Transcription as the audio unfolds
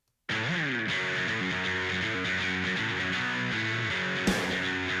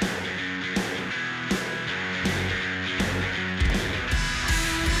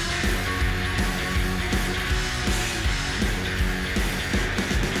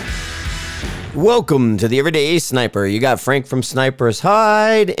Welcome to the Everyday Sniper. You got Frank from Sniper's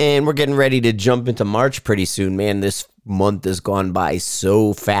Hide, and we're getting ready to jump into March pretty soon. Man, this month has gone by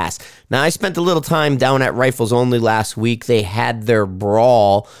so fast. Now, I spent a little time down at Rifles Only last week. They had their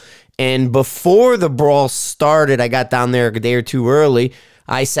brawl, and before the brawl started, I got down there a day or two early.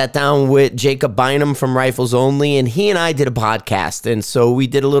 I sat down with Jacob Bynum from Rifles Only, and he and I did a podcast. And so we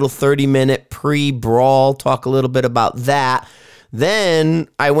did a little 30-minute pre-brawl, talk a little bit about that. Then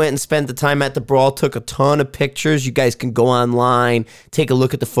I went and spent the time at the brawl, took a ton of pictures. You guys can go online, take a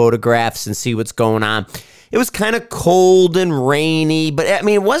look at the photographs and see what's going on. It was kind of cold and rainy, but I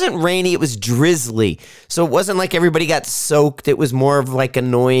mean, it wasn't rainy, it was drizzly. So it wasn't like everybody got soaked. It was more of like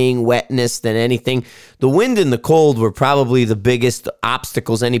annoying wetness than anything. The wind and the cold were probably the biggest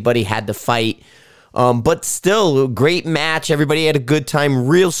obstacles anybody had to fight. But still, a great match. Everybody had a good time,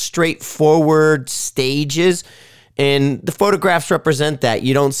 real straightforward stages. And the photographs represent that.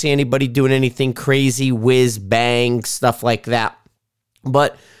 You don't see anybody doing anything crazy, whiz, bang, stuff like that.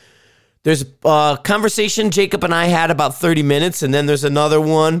 But there's a conversation Jacob and I had about 30 minutes, and then there's another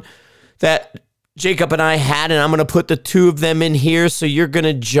one that Jacob and I had, and I'm going to put the two of them in here, so you're going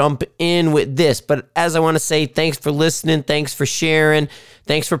to jump in with this. But as I want to say, thanks for listening, thanks for sharing,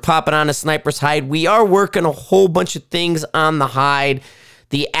 thanks for popping on a Sniper's Hide. We are working a whole bunch of things on the Hide.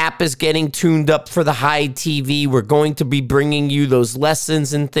 The app is getting tuned up for the Hide TV. We're going to be bringing you those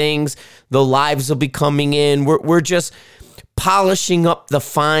lessons and things. The lives will be coming in. We're just polishing up the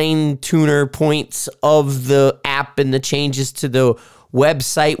fine tuner points of the app and the changes to the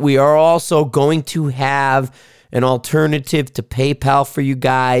website. We are also going to have an alternative to PayPal for you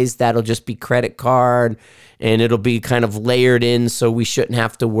guys. That'll just be credit card, and it'll be kind of layered in, so we shouldn't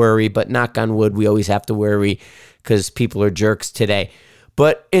have to worry. But knock on wood, we always have to worry because people are jerks today.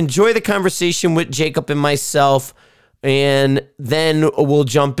 But enjoy the conversation with Jacob and myself, and then we'll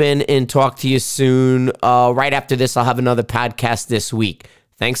jump in and talk to you soon. Right after this, I'll have another podcast this week.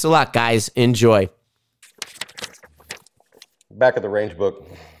 Thanks a lot, guys. Enjoy. Back of the range book.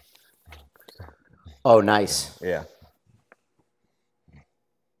 Oh, nice. Yeah.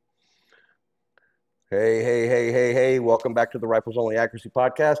 Hey. Welcome back to the Rifles Only Accuracy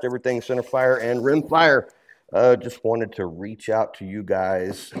Podcast. Everything center fire and rim fire. Just wanted to reach out to you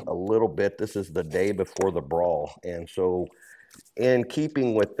guys a little bit. This is the day before the brawl. And so in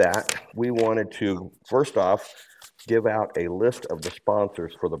keeping with that, we wanted to, first off, give out a list of the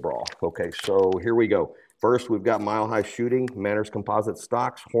sponsors for the brawl. Okay, so here we go. First, we've got Mile High Shooting, Manners Composite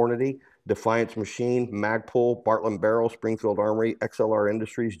Stocks, Hornady, Defiance Machine, Magpul, Bartlett Barrel, Springfield Armory, XLR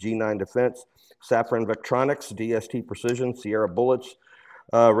Industries, G9 Defense, Safran Vectronics, DST Precision, Sierra Bullets,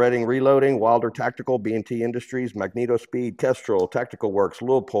 Redding Reloading, Wilder Tactical, B&T Industries, Magneto Speed, Kestrel, Tactical Works,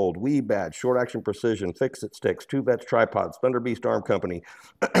 Leupold, Weebad, Short Action Precision, Fix-It Sticks, Two Vets Tripods, Thunder Beast Arm Company,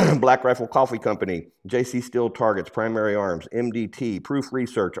 Black Rifle Coffee Company, JC Steel Targets, Primary Arms, MDT, Proof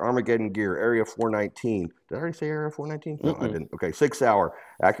Research, Armageddon Gear, Area 419. Did I already say Area 419? No, I didn't. Okay, 6 Hour,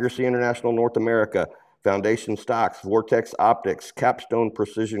 Accuracy International North America, Foundation Stocks, Vortex Optics, Capstone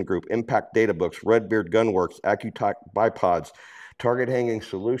Precision Group, Impact Data Books, Redbeard Gunworks, AccuTalk Bipods, Target Hanging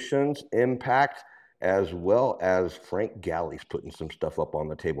Solutions, Impact, as well as Frank Galley's putting some stuff up on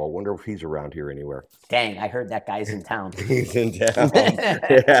the table. I wonder if he's around here anywhere. Dang, I heard that guy's in town. He's in town.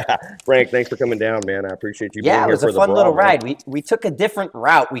 Yeah. Frank, thanks for coming down, man. I appreciate you being here for the brawl. Yeah, it was a fun little ride. We took a different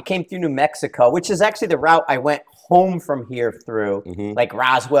route. We came through New Mexico, which is actually the route I went home from here through, like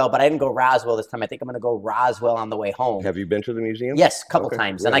Roswell, but I didn't go Roswell this time. I think I'm going to go Roswell on the way home. Have you been to the museum? Yes, a couple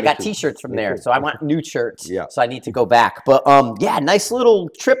times. And I got T-shirts from there, so I want new shirts. Yeah. So I need to go back. But yeah, nice little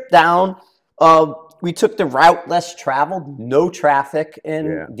trip down. We took the route less traveled, no traffic,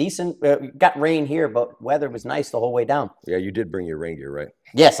 and decent. Got rain here, but weather was nice the whole way down. Yeah, you did bring your rain gear, right?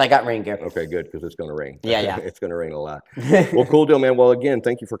 Yes, I got rain gear. Okay, good, because it's going to rain. Yeah. It's going to rain a lot. Well, cool deal, man. Well, again,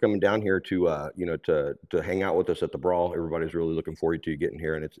 thank you for coming down here to to hang out with us at the brawl. Everybody's really looking forward to you getting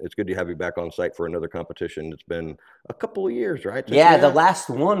here, and it's good to have you back on site for another competition. It's been a couple of years, right? Yeah, the last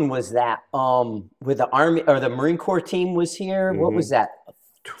one was that with the Army or the Marine Corps team was here. What was that?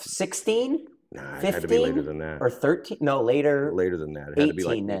 16? Nah, it 15 had to be later than that. Or 13? No, later. Later than that. It had to be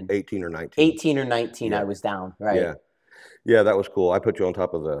like then. 18 or 19. 18 or 19 I was down, right? Yeah, that was cool. I put you on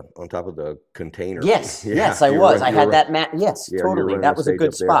top of the container. Yes, I was. I had that mat. Yes, totally. That was a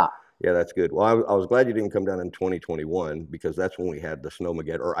good spot. Yeah, that's good. Well, I was glad you didn't come down in 2021 because that's when we had the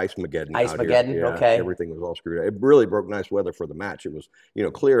Snowmageddon or Ice-mageddon. Ice-mageddon, yeah, okay. Everything was all screwed up. It really broke nice weather for the match. It was,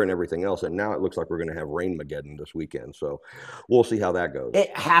 clear and everything else. And now it looks like we're going to have Rain-mageddon this weekend. So we'll see how that goes.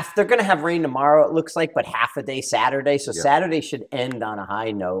 They're going to have rain tomorrow, it looks like, but half a day Saturday. So Saturday should end on a high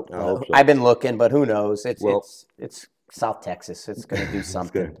note. I hope so. I've been looking, but who knows? It's South Texas. It's going to do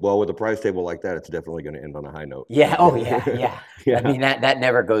something. Good. Well, with a price table like that, it's definitely going to end on a high note. Yeah. Oh, yeah. I mean, that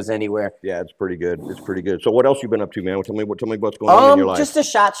never goes anywhere. Yeah, it's pretty good. It's pretty good. So what else you been up to, man? Tell me what's going on in your life. Just a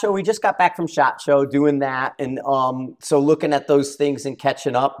SHOT Show. We just got back from SHOT Show doing that. And so looking at those things and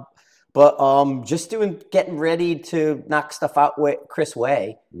catching up. But just getting ready to knock stuff out with Chris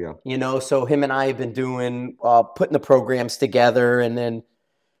Way. Yeah. You know, so him and I have been doing, putting the programs together and then,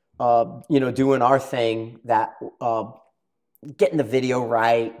 doing our thing that getting the video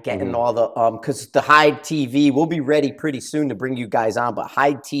right, getting all the because the Hyde TV, we'll be ready pretty soon to bring you guys on, but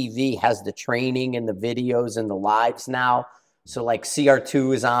Hyde TV has the training and the videos and the lives now. So like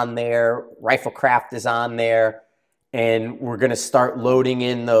CR2 is on there, Riflecraft is on there, and we're going to start loading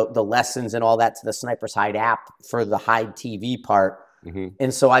in the lessons and all that to the Sniper's Hyde app for the Hyde TV part.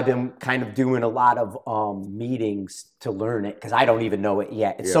 And so I've been kind of doing a lot of meetings to learn it because I don't even know it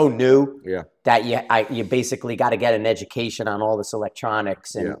yet. It's so new that you basically got to get an education on all this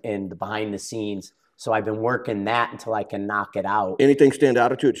electronics and the behind the scenes. So I've been working that until I can knock it out. Anything stand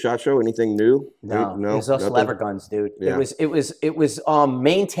out at you at SHOT Show? Anything new? No, it was us lever guns, dude. Yeah. It was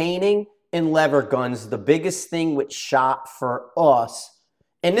maintaining and lever guns. The biggest thing with SHOT for us,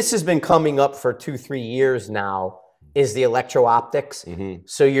 and this has been coming up for 2-3 years now, is the electro-optics.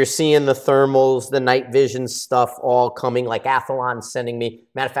 So you're seeing the thermals, the night vision stuff all coming, like Athlon sending me.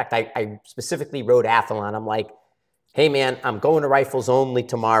 Matter of fact, I specifically wrote Athlon. I'm like, hey, man, I'm going to Rifles Only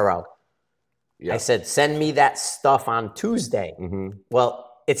tomorrow. I said, send me that stuff on Tuesday.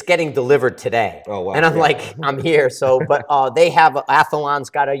 Well, it's getting delivered today. Oh, wow. And I'm like, I'm here. So, but they have, Athlon's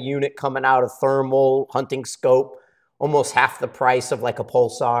got a unit coming out of thermal, hunting scope, almost half the price of like a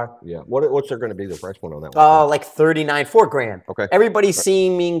Pulsar. Yeah. What's there going to be the price point on that one? Like $4,000. Okay. Everybody's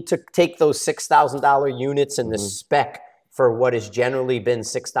seeming to take those $6,000 units and the spec for what has generally been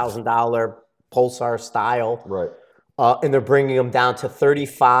 $6,000 Pulsar style. Right. And they're bringing them down to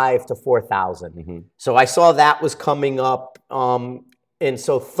 $35,000 to $4,000. So I saw that was coming up. And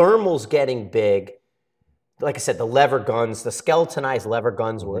so thermal's getting big. Like I said, the lever guns, the skeletonized lever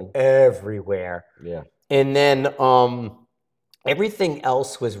guns were everywhere. Yeah. And then everything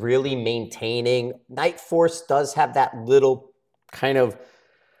else was really maintaining. Night Force does have that little kind of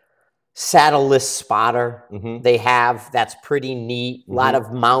saddle-less spotter they have. That's pretty neat. A lot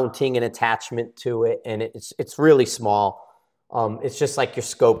of mounting and attachment to it, and it's really small. It's just like your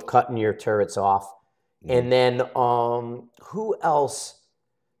scope cutting your turrets off. And then who else?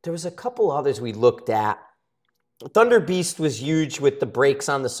 There was a couple others we looked at. Thunder Beast was huge with the brakes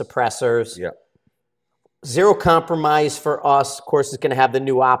on the suppressors. Yeah. Zero Compromise for us, of course, is going to have the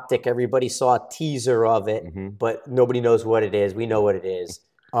new optic. Everybody saw a teaser of it, but nobody knows what it is. We know what it is.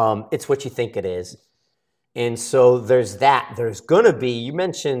 It's what you think it is. And so there's that. There's going to be, you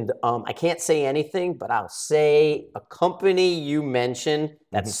mentioned, I can't say anything, but I'll say a company you mentioned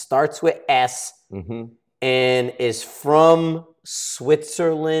that starts with S and is from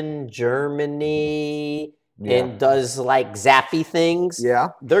Switzerland, Germany, and does like zappy things. Yeah.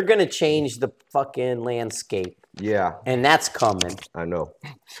 They're going to change the fucking landscape. Yeah. And that's coming. I know.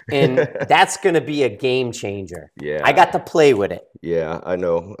 And that's going to be a game changer. Yeah. I got to play with it. Yeah, I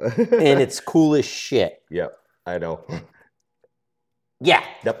know. And it's cool as shit. Yep, I know. Yeah.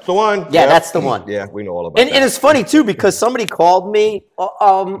 That's the one. Yeah, that's the one. Yeah, we know all about that. And it's funny, too, because somebody called me,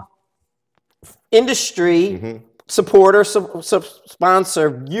 industry supporter,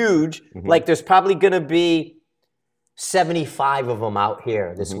 sponsor, huge. Like there's probably going to be 75 of them out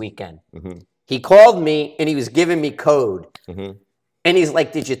here this weekend. He called me and he was giving me code. And he's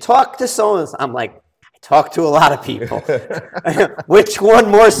like, did you talk to someone? I'm like, I talked to a lot of people. Which one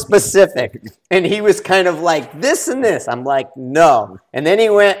more specific? And he was kind of like, this and this. I'm like, no. And then he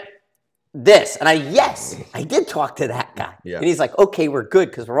went, this. And I did talk to that guy. Yeah. And he's like, okay, we're good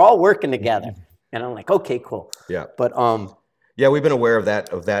because we're all working together. And I'm like, okay, cool. Yeah. But yeah, we've been aware of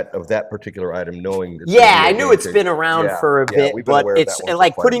that particular item, knowing that I knew it's been around for a bit, but it's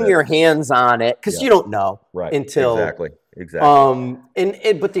like putting your hands on it because you don't know until exactly.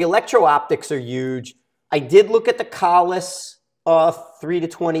 But the electro optics are huge. I did look at the Collis 3 to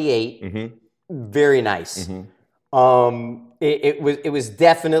 28. Very nice. It was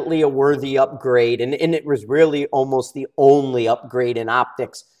definitely a worthy upgrade, and it was really almost the only upgrade in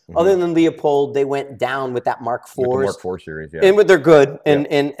optics. Other than Leopold, they went down with that Mark IV. The Mark IV series, yeah. And they're good,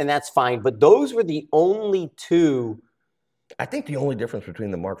 and that's fine. But those were the only two. I think the only difference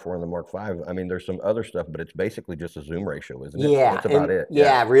between the Mark IV and the Mark V, I mean, there's some other stuff, but it's basically just a zoom ratio, isn't it? Yeah. That's about it.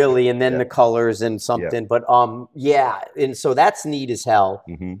 Yeah, really. And then the colors and something. But, and so that's neat as hell.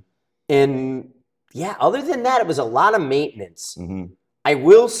 And, yeah, other than that, it was a lot of maintenance. I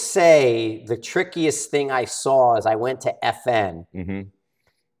will say the trickiest thing I saw is I went to FN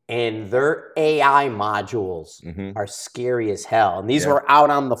and their AI modules are scary as hell. And these were out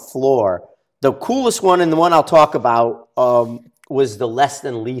on the floor. The coolest one and the one I'll talk about was the less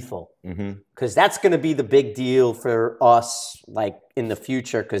than lethal. Because that's going to be the big deal for us like in the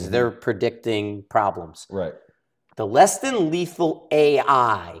future because they're predicting problems. Right. The less than lethal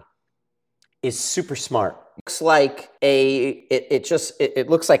AI is super smart. Looks like it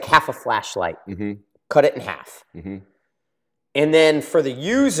looks like half a flashlight. Cut it in half. And then for the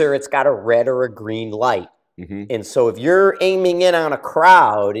user, it's got a red or a green light. And so if you're aiming in on a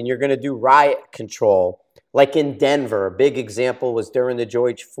crowd and you're going to do riot control, like in Denver, a big example was during the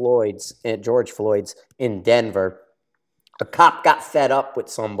George Floyd's in Denver. A cop got fed up with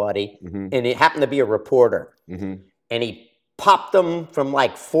somebody, and it happened to be a reporter. And he popped them from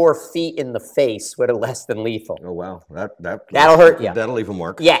like 4 feet in the face with a less than lethal. Oh, wow. That'll hurt you. That'll leave a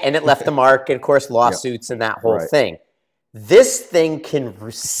mark. Yeah, and it left a mark, and of course, lawsuits and that whole thing. This thing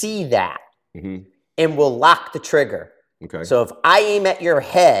can see that and will lock the trigger. Okay. So if I aim at your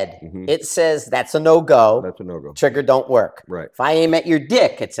head, it says that's a no-go. That's a no-go. Trigger don't work. Right. If I aim at your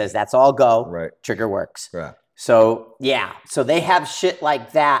dick, it says that's all go. Right. Trigger works. Right. So, yeah. So they have shit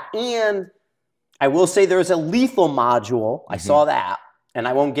like that. And I will say there's a lethal module. I saw that. And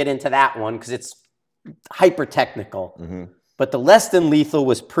I won't get into that one because it's hyper-technical. But the less than lethal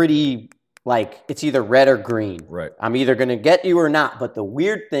was pretty... like, it's either red or green. Right. I'm either going to get you or not. But the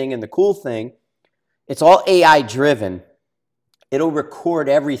weird thing and the cool thing, it's all AI driven. It'll record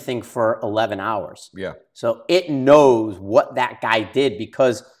everything for 11 hours. Yeah. So it knows what that guy did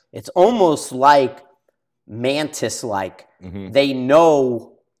because it's almost like Mantis-like. They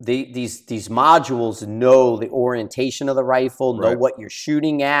know, these modules know the orientation of the rifle, know what you're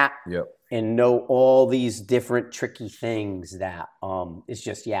shooting at, and know all these different tricky things that is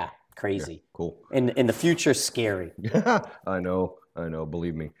just, crazy. Yeah, cool. And in the future, scary. I know.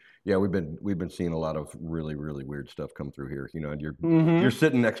 Believe me. Yeah, we've been seeing a lot of really, really weird stuff come through here. You know, and you're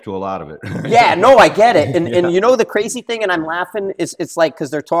sitting next to a lot of it. Yeah, no, I get it. And you know the crazy thing, and I'm laughing, it's like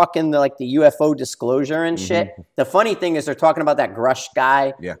because they're talking like the UFO disclosure and shit. The funny thing is they're talking about that Grush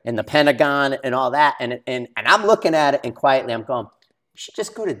guy and the Pentagon and all that, and I'm looking at it and quietly I'm going, you should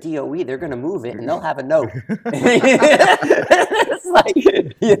just go to DOE. They're going to move it, and they'll have a note. It's like,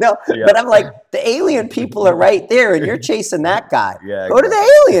 you know, but I'm like, the alien people are right there, and you're chasing that guy. Yeah, go to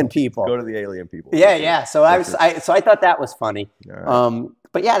the alien people. Go to the alien people. Yeah. So I thought that was funny. Right.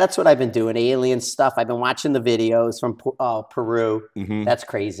 But yeah, that's what I've been doing. Alien stuff. I've been watching the videos from Peru. That's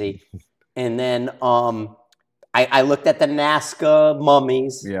crazy. And then I looked at the Nazca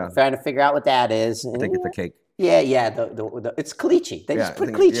mummies. Yeah. Trying to figure out what that is. I think it's a cake. Yeah. It's caliche. They just put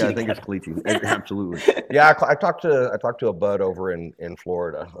caliche. Yeah, I think it's caliche. Absolutely. Yeah, I talked to a bud over in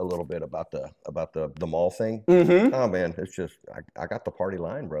Florida a little bit about the mall thing. Oh man, it's just I got the party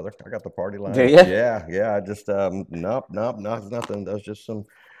line, brother. I got the party line. Do you? Yeah. I just nope, nothing. There's just some,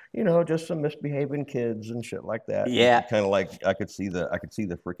 just some misbehaving kids and shit like that. Yeah. Kind of like I could see the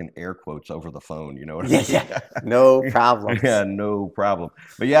freaking air quotes over the phone. You know what I mean? Yeah. No problem. Yeah, no problem.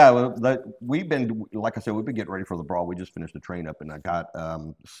 But yeah, we've been, like I said, we've been getting ready for the brawl. We just finished the train up, and I got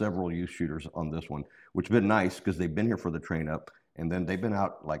several youth shooters on this one, which has been nice because they've been here for the train up. And then they've been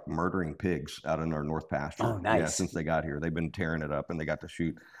out like murdering pigs out in our North Pasture. Oh, nice. Yeah, since they got here. They've been tearing it up, and they got to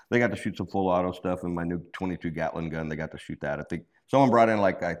shoot some full auto stuff, and my new 22 Gatling gun, they got to shoot that. I think someone brought in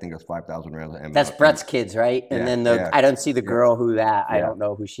I think it's 5,000 rounds of ammo. That's Brett's kids, right? And then I don't see the girl I don't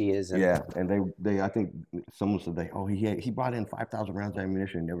know who she is. And they I think someone said he brought in 5,000 rounds of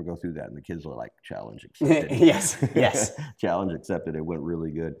ammunition and never go through that. And the kids were like, challenge accepted. Yes. Challenge accepted. It went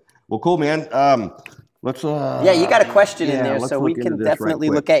really good. Well, cool, man. Let's you got a question in there, so we can definitely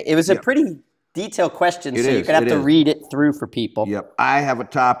look at it. It was a pretty detailed question, so you're gonna have to read it through for people. Yep. I have a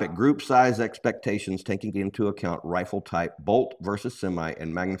topic: group size expectations, taking into account rifle type, bolt versus semi,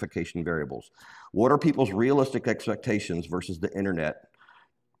 and magnification variables. What are people's realistic expectations versus the internet?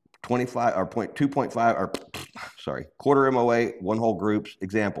 25 or 2.5 or quarter MOA, one hole groups.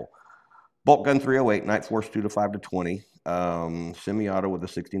 Example: bolt gun 308, night force 2 to 5 to 20. Semi-auto with a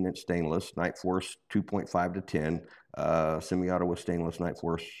 16-inch stainless, night force 2.5 to 10. Semi-auto with stainless, night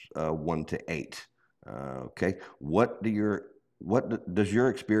force 1 to 8. Okay, what does your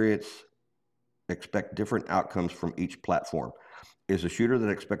experience expect different outcomes from each platform? Is a shooter that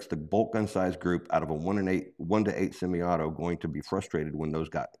expects the bolt gun size group out of a 1 to 8 semi-auto going to be frustrated when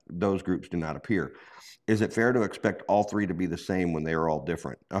those groups do not appear? Is it fair to expect all three to be the same when they are all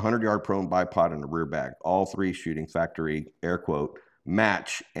different? 100-yard prone bipod in a rear bag, all three shooting factory, air quote,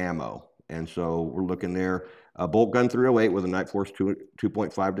 match ammo. And so we're looking there. A bolt gun 308 with a Night Force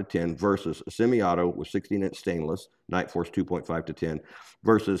 2.5 to 10 versus a semi-auto with 16-inch stainless, Night Force 2.5 to 10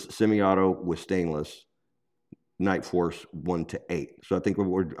 versus semi-auto with stainless, Night Force 1 to 8. So I think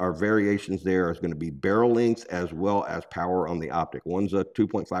our variations there is going to be barrel length as well as power on the optic. One's a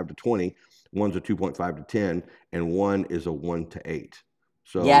 2.5 to 20, one's a 2.5 to 10, and one is a 1 to 8.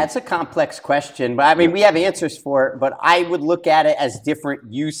 So, yeah, it's a complex question, but I mean, we have answers for it, but I would look at it as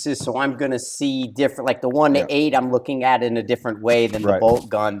different uses. So I'm going to see different, like the 1 to 8, I'm looking at it in a different way than the bolt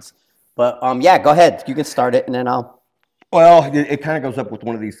guns. But yeah, go ahead. You can start it and then I'll. Well, it kind of goes up with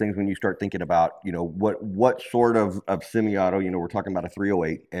one of these things when you start thinking about, what sort of semi-auto, we're talking about a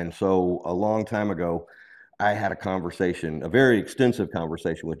 308. And so a long time ago, I had a very extensive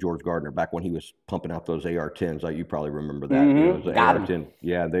conversation with George Gardner back when he was pumping out those AR-10s. You probably remember that. Mm-hmm. AR-10.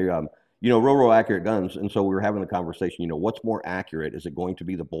 Yeah, they, real accurate guns. And so we were having the conversation, what's more accurate? Is it going to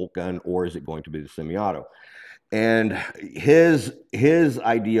be the bolt gun or is it going to be the semi-auto? And his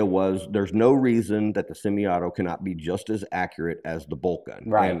idea was there's no reason that the semi-auto cannot be just as accurate as the bolt gun.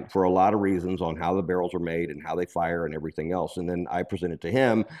 Right. And for a lot of reasons on how the barrels are made and how they fire and everything else. And then I presented to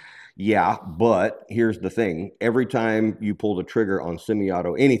him, yeah, but here's the thing. Every time you pull the trigger on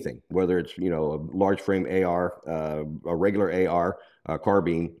semi-auto anything, whether it's, a large frame AR, a regular AR,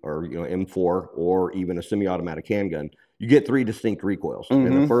 carbine, or, M4, or even a semi-automatic handgun, you get 3 distinct recoils. Mm-hmm.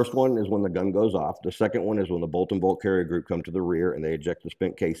 And the first one is when the gun goes off. The second one is when the bolt and bolt carrier group come to the rear and they eject the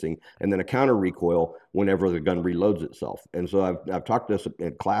spent casing. And then a counter recoil whenever the gun reloads itself. And so I've talked this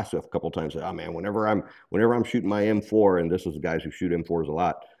in class a couple of times. Oh man, whenever I'm shooting my M4, and this is the guys who shoot M4s a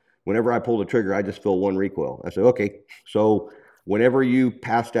lot, whenever I pull the trigger, I just feel 1 recoil. I say, okay, so whenever you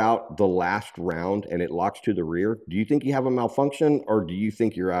passed out the last round and it locks to the rear, do you think you have a malfunction or do you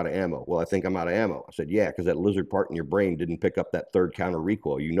think you're out of ammo? Well, I think I'm out of ammo. I said, yeah, because that lizard part in your brain didn't pick up that third counter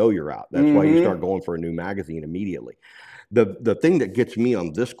recoil. You're out. That's why you start going for a new magazine immediately. The thing that gets me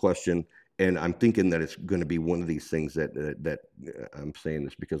on this question, and I'm thinking that it's going to be one of these things that I'm saying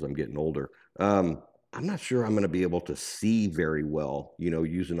this because I'm getting older. I'm not sure I'm going to be able to see very well,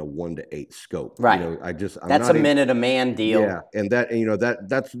 using a 1 to 8 scope. Right. That's a minute a man deal. Yeah, and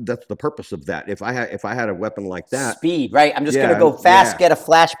that's the purpose of that. If I had a weapon like that, speed, right? I'm just going to go fast, get a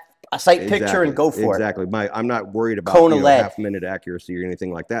sight picture, and go for it. Exactly. I'm not worried about half-minute accuracy or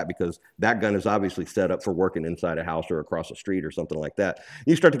anything like that because that gun is obviously set up for working inside a house or across a street or something like that.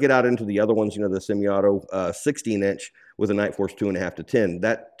 You start to get out into the other ones, the semi-auto 16-inch with a Night Force 2.5 to 10.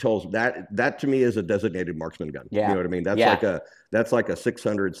 That tells that to me is a designated marksman gun. Yeah. You know what I mean? That's like a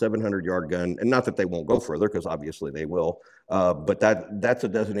 600, 700 yard gun, and not that they won't go further because obviously they will. But that's a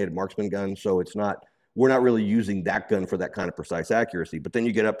designated marksman gun, so it's not. We're not really using that gun for that kind of precise accuracy. But then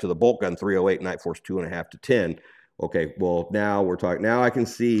you get up to the bolt gun 308 Night Force 2.5 to 10. Okay, well now we're talking. Now I can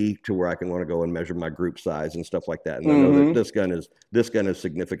see to where I can want to go and measure my group size and stuff like that. And I know that this gun is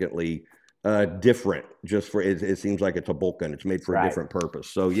significantly different. Just for it seems like it's a bolt gun. It's made for a different purpose.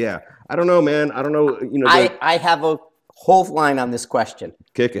 So yeah, I don't know, man. I don't know. I have a whole line on this question.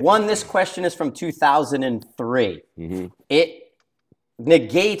 Kick it. This question is from 2003. Mm-hmm. It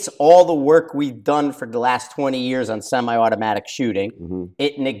negates all the work we've done for the last 20 years on semi-automatic shooting. Mm-hmm.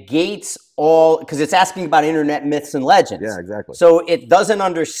 It negates all, because it's asking about internet myths and legends. Yeah, exactly. So it doesn't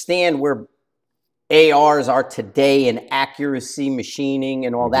understand where ARs are today in accuracy, machining,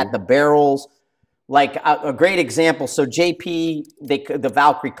 and all that. The barrels, like a great example. So JP, the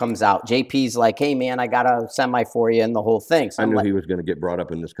Valkyrie comes out. JP's like, hey man, I got a semi for you and the whole thing. So I knew he was going to get brought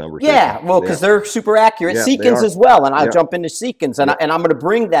up in this conversation. Yeah, well, because they're super accurate. Yeah, Seekins as well, and I'll jump into Seekins, and I'm going to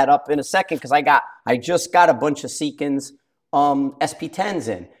bring that up in a second because I just got a bunch of Seekins SP10s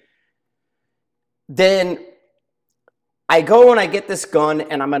in. Then I go and I get this gun,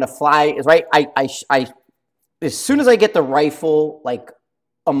 and I'm going to fly. Right, I as soon as I get the rifle, like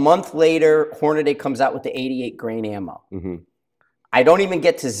a month later, Hornady comes out with the 88 grain ammo. Mm-hmm. I don't even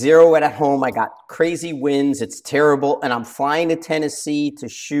get to zero it at home. I got crazy winds. It's terrible. And I'm flying to Tennessee to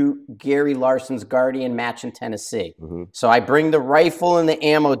shoot Gary Larson's Guardian match in Tennessee. Mm-hmm. So I bring the rifle and the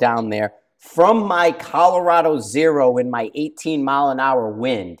ammo down there. From my Colorado zero in my 18-mile-an-hour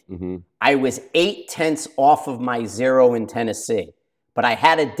wind, I was 0.8 off of my zero in Tennessee. But I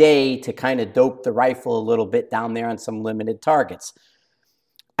had a day to kind of dope the rifle a little bit down there on some limited targets.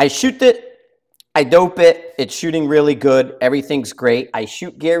 I shoot it, I dope it, it's shooting really good, everything's great. I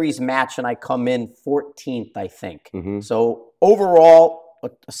shoot Gary's match and I come in 14th, I think. Mm-hmm. So overall,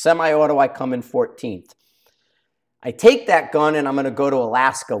 a semi-auto, I come in 14th. I take that gun and I'm going to go to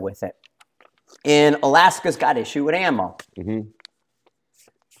Alaska with it. And Alaska's got issue with ammo. Mm-hmm.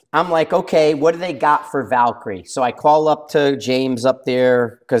 I'm like, okay, what do they got for Valkyrie? So I call up to James up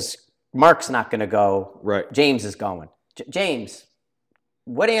there because Mark's not going to go. Right. James is going. James,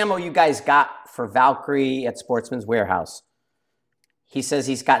 what ammo you guys got for Valkyrie at Sportsman's Warehouse? He says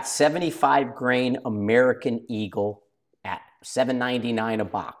he's got 75 grain American Eagle at $7.99 a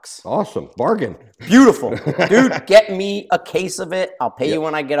box. Awesome. Bargain. Beautiful. Dude, get me a case of it. I'll pay you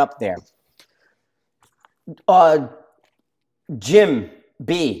when I get up there. Jim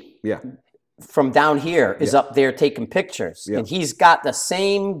B. Yeah. From down here is up there taking pictures. Yeah. And he's got the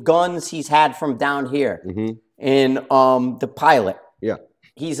same guns he's had from down here. Mm-hmm. In the Pilot. Yeah.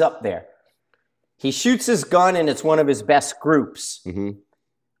 He's up there. He shoots his gun, and it's one of his best groups. Mm-hmm.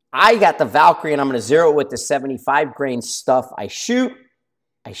 I got the Valkyrie, and I'm going to zero it with the 75 grain stuff. I shoot,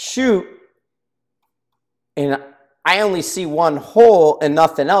 and I only see one hole and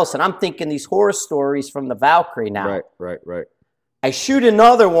nothing else. And I'm thinking these horror stories from the Valkyrie now. Right. I shoot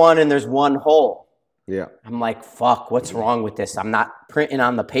another one, and there's one hole. Yeah. I'm like, fuck, what's wrong with this? I'm not printing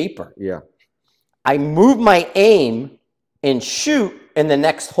on the paper. Yeah. I move my aim and shoot, and the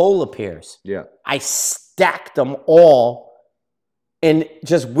next hole appears. Yeah. I stacked them all and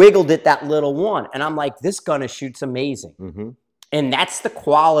just wiggled it that little one. And I'm like, this gun shoots amazing. Mm-hmm. And that's the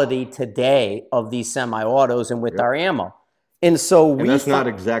quality today of these semi-autos and with our ammo. And so that's not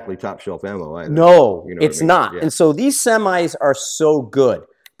exactly top shelf ammo either. No, you know it's not. Yeah. And so these semis are so good.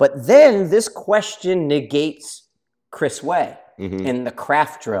 But then this question negates Chris Way and the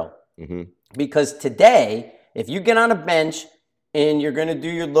craft drill. Mm-hmm. Because today, if you get on a bench and you're going to do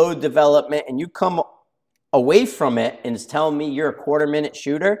your load development and you come away from it and it's telling me you're a quarter-minute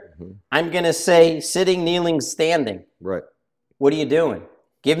shooter, I'm going to say sitting, kneeling, standing. Right. What are you doing?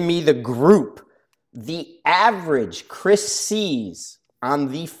 Give me the group. The average Chris sees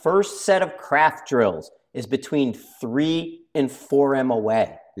on the first set of craft drills is between 3 and 4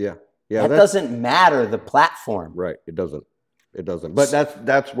 MOA. Yeah. That doesn't matter the platform. Right. It doesn't. But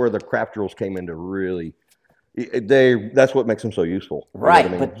that's where the craft drills came into really. That's what makes them so useful. Right.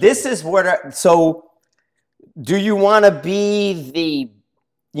 You know what I mean? But this is where. So, do you want to be the,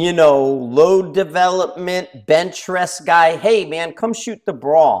 load development bench rest guy? Hey, man, come shoot the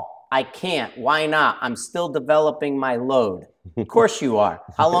brawl. I can't. Why not? I'm still developing my load. Of course you are.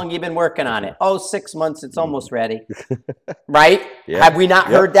 How long you been working on it? Oh, 6 months. It's almost ready. Right? Yeah. Have we not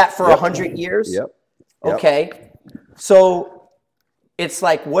heard that for 100 years? Yep. Okay. So it's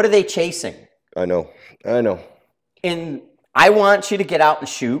like, what are they chasing? I know. And I want you to get out and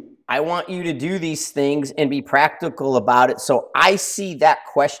shoot. I want you to do these things and be practical about it. So I see that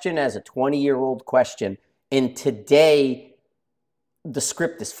question as a 20-year-old question. And today, the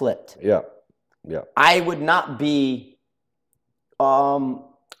script is flipped. Yeah. I would not be,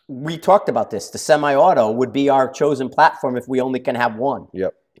 we talked about this, the semi-auto would be our chosen platform if we only can have one.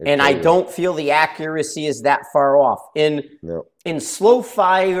 Yep. And I don't feel the accuracy is that far off. In slow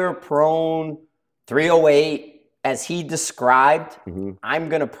fire prone 308, as he described, I'm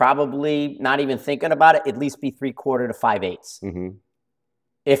going to probably, not even thinking about it, at least be 3/4 to 5/8.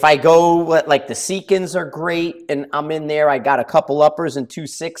 If I go, like the Seekins are great, and I'm in there, I got a couple uppers and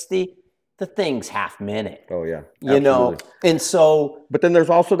 260, the thing's half minute. Oh, yeah. You know? And so. But then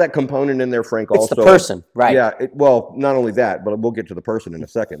there's also that component in there, Frank, it's also. the person, right? Yeah. Well, not only that, but we'll get to the person in a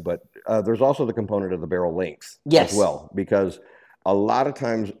second, but there's also the component of the barrel length as well, because a lot of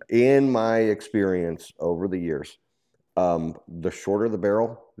times in my experience over the years, the shorter the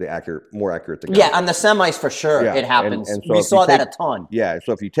barrel, the more accurate the gun. Yeah, on the semis for sure, it happens. And so we saw that a ton. Yeah,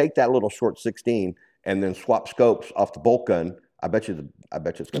 so if you take that little short 16 and then swap scopes off the bolt gun, I bet you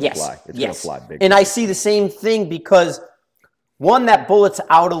it's going to fly. It's going to fly big. And I see the same thing because one, that bullet's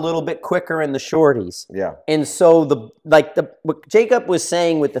out a little bit quicker in the shorties. Yeah. And so what Jacob was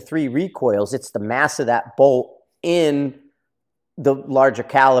saying with the 3 recoils, it's the mass of that bolt in the larger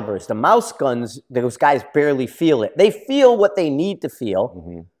calibers. The mouse guns, those guys barely feel it. They feel what they need to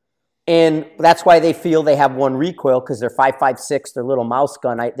feel. And that's why they feel they have 1 recoil, because they're 5.56, their little mouse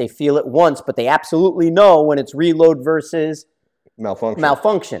gun. They feel it once, but they absolutely know when it's reload versus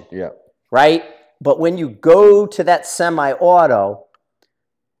malfunction. Yeah. Right? But when you go to that semi-auto,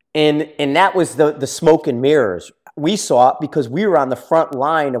 and that was the smoke and mirrors. We saw it because we were on the front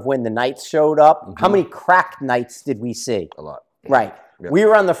line of when the Knights showed up. How many cracked Knights did we see? A lot. Right. Yep. We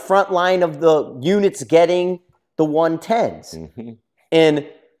were on the front line of the units getting the 110s. And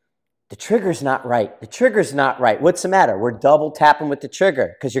the trigger's not right. What's the matter? We're double tapping with the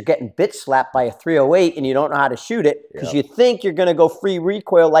trigger because you're getting bitch slapped by a 308 and you don't know how to shoot it because you think you're going to go free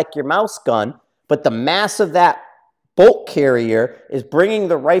recoil like your mouse gun, but the mass of that bolt carrier is bringing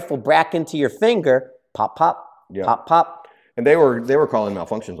the rifle back into your finger. Pop, pop, pop, pop. And they were calling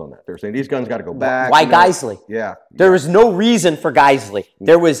malfunctions on that. They were saying these guns got to go back. Why Geisley? Yeah. There was no reason for Geisley.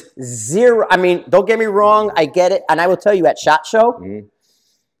 There was zero. I mean, don't get me wrong. I get it. And I will tell you at SHOT Show,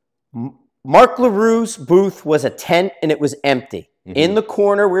 Mark LaRue's booth was a tent and it was empty. In the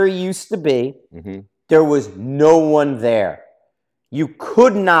corner where he used to be, there was no one there. You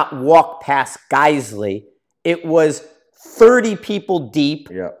could not walk past Geisley. It was 30 people deep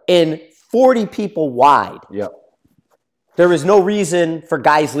and 40 people wide. Yep. There was no reason for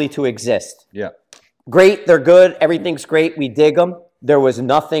Geisley to exist. Yeah. Great, they're good, everything's great, we dig them. There was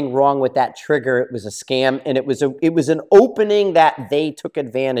nothing wrong with that trigger. It was a scam, and it was an opening that they took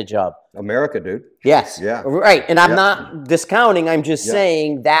advantage of. America, dude. Yes. Yeah. Right, and I'm not discounting. I'm just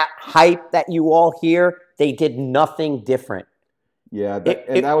saying that hype that you all hear, they did nothing different. Yeah,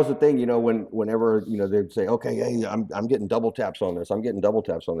 that was the thing, whenever, they'd say, okay, hey, I'm getting double taps on this. I'm getting double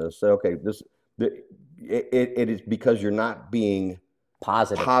taps on this. Say, okay, it is because you're not being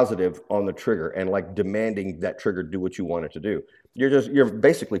positive on the trigger and like demanding that trigger do what you want it to do. You're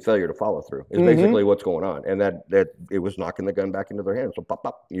basically failure to follow through is basically what's going on. And that it was knocking the gun back into their hands. So pop,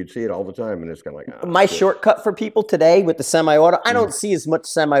 pop, you'd see it all the time. And it's kind of like, my shortcut for people today with the semi-auto, I don't see as much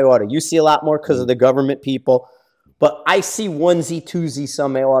semi-auto. You see a lot more because of the government people. But I see onesie, twosie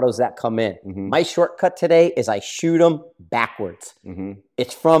semi-autos that come in. My shortcut today is I shoot them backwards.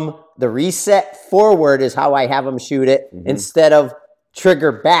 It's from the reset forward is how I have them shoot it instead of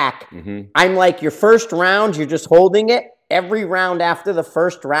trigger back. I'm like, your first round, you're just holding it. Every round after the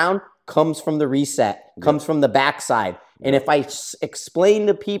first round comes from the reset, comes from the backside. And if I explain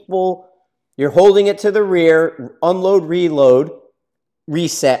to people, you're holding it to the rear, unload, reload,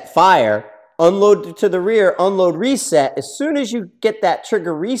 reset, fire, unload to the rear, unload, reset. As soon as you get that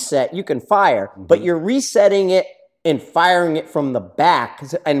trigger reset, you can fire. But you're resetting it and firing it from the back.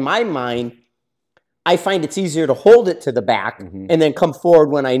 'Cause in my mind, I find it's easier to hold it to the back and then come forward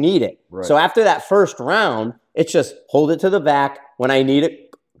when I need it. Right. So after that first round, it's just hold it to the back. When I need it,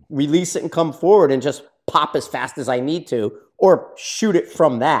 release it and come forward and just pop as fast as I need to or shoot it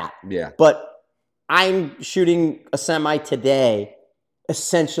from that. Yeah. But I'm shooting a semi today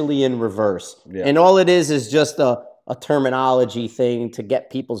essentially in reverse. Yeah. And all it is just a terminology thing to get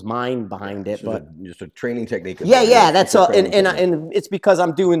people's mind behind it, but just a training technique. That's all. And it's because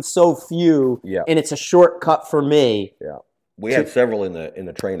I'm doing so few, and it's a shortcut for me. Yeah, we had several in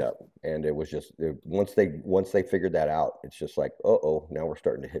the train up, and it was just once they figured that out, it's just like, now we're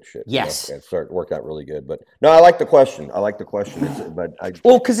starting to hit shit. Yes, and it worked out really good. But no, I like the question.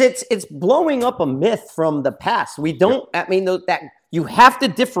 Because it's blowing up a myth from the past. We don't. I mean, that you have to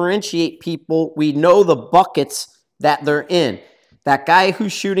differentiate people. We know the buckets that they're in. That guy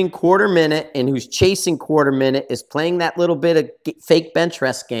who's shooting quarter minute and who's chasing quarter minute is playing that little bit of fake bench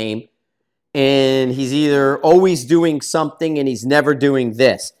rest game, and he's either always doing something and he's never doing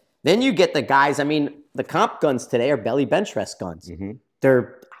this. Then you get the guys, I mean, the comp guns today are belly bench rest guns.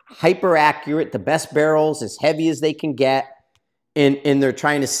 They're hyper accurate, the best barrels, as heavy as they can get, and they're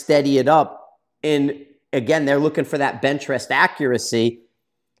trying to steady it up. And again, they're looking for that bench rest accuracy.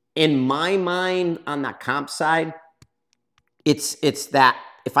 In my mind, on the comp side, it's that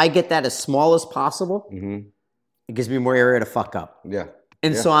if I get that as small as possible, it gives me more area to fuck up. Yeah.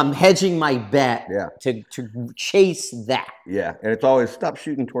 And so I'm hedging my bet to chase that. Yeah. And it's always stop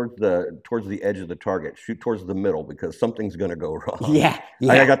shooting towards the edge of the target. Shoot towards the middle because something's going to go wrong. Yeah.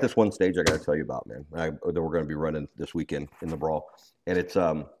 I got this one stage I got to tell you about, man, that we're going to be running this weekend in the Brawl. And it's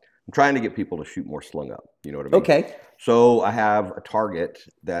I'm trying to get people to shoot more slung up. You know what I mean? Okay. So I have a target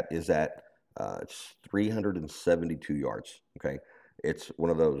that is at it's 372 yards. Okay. It's one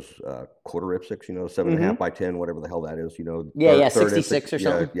of those quarter IPSCs, 7.5 by 10, whatever the hell that is, Yeah, 66 or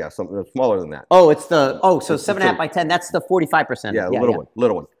something. Yeah, something smaller than that. Oh, it's so 7.5 by 10. That's the 45%. Yeah,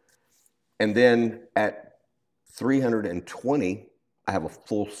 little one. And then at 320, I have a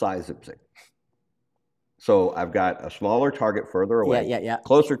full size IPSC. So I've got a smaller target further away. Yeah.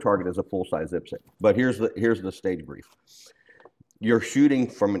 Closer target is a full size IPSC. But here's the stage brief. You're shooting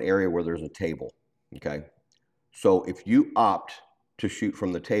from an area where there's a table. Okay. So if you opt to shoot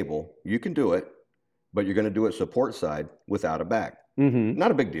from the table, you can do it, but you're going to do it support side without a bag.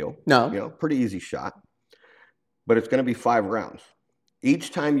 Not a big deal. No. Pretty easy shot. But it's going to be 5 rounds.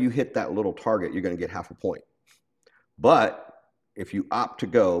 Each time you hit that little target, you're going to get half a point. But if you opt to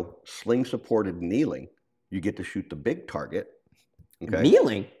go sling supported kneeling, you get to shoot the big target. Okay.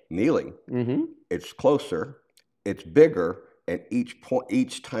 Kneeling. It's closer. It's bigger. And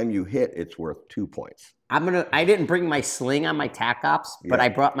each time you hit, it's worth 2 points. I didn't bring my sling on my tac ops, but I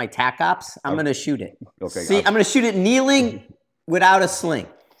brought my tac ops. I'm gonna shoot it. Okay. See, I'm gonna shoot it kneeling without a sling.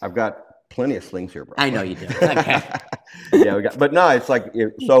 I've got plenty of slings here, bro. I know you do. Okay. Yeah, but no, it's like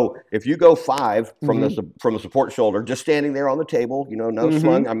if you go 5 from the support shoulder, just standing there on the table, no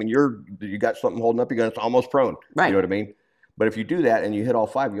slung. I mean, you got something holding up. You're almost prone. Right. You know what I mean? But if you do that and you hit all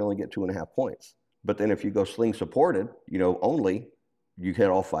 5, you only get 2.5 points. But then if you go sling supported, only you hit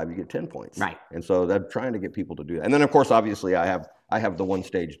all 5, you get 10 points. Right. And so they're trying to get people to do that. And then of course, obviously, I have the one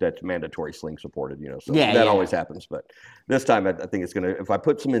stage that's mandatory sling supported. So that always happens. But this time, I think it's gonna. If I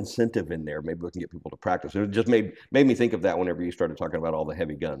put some incentive in there, maybe we can get people to practice. It just made me think of that whenever you started talking about all the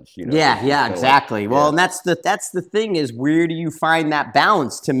heavy guns. Yeah, exactly. And that's the thing is, where do you find that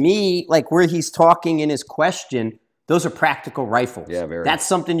balance? To me, like where he's talking in his question, those are practical rifles. Yeah, very. That's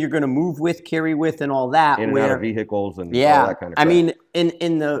something you're going to move with, carry with, and all that. In and out of vehicles and all that kind of crap. I mean,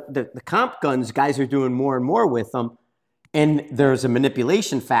 in the comp guns, guys are doing more and more with them. And there's a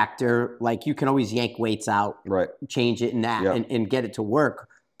manipulation factor, like you can always yank weights out, right? Change it and get it to work.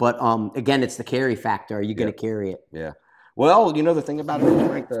 But again, it's the carry factor. Are you going to carry it? Yeah. Well, the thing about it is,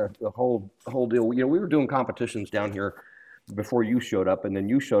 Frank, the whole deal. We were doing competitions down here before you showed up, and then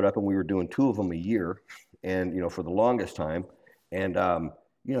you showed up, and we were doing 2 of them a year, and for the longest time, and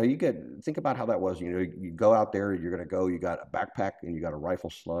think about how that was. You go out there, you're going to go, you got a backpack and you got a rifle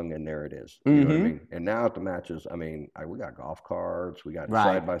slung, and there it is. You know what I mean? And now at the matches, we got golf carts, we got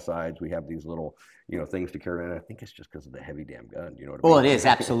side by sides, we have these little, things to carry. And I think it's just because of the heavy damn gun. You know what I mean? Well, it is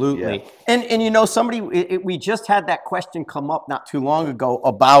absolutely. And somebody, we just had that question come up not too long ago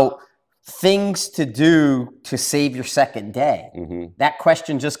about things to do to save your second day. That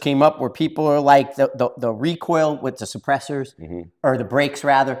question just came up where people are like the recoil with the suppressors or the brakes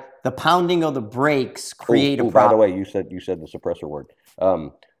rather, the pounding of the brakes create a problem. By the way, you said the suppressor word.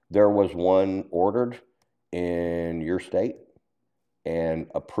 There was one ordered in your state and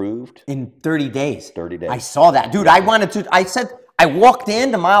approved in 30 days. 30 days. I saw that, dude. I walked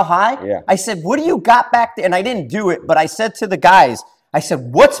into Mile High. Yeah. I said, what do you got back there? And I didn't do it, but I said to the guys, I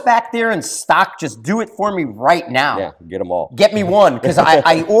said, what's back there in stock? Just do it for me right now. Yeah, get them all. Get me one, because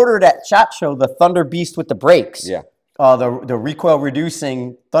I ordered at SHOT Show the Thunder Beast with the brakes. Yeah. The recoil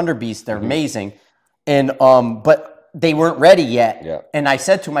reducing Thunder Beast. They're amazing. And but they weren't ready yet. Yeah. And I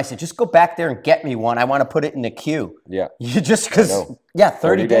said to him, just go back there and get me one. I want to put it in the queue. Yeah. You just because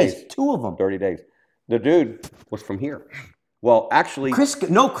 30 days. 2 of them. 30 days. The dude was from here. Well, actually,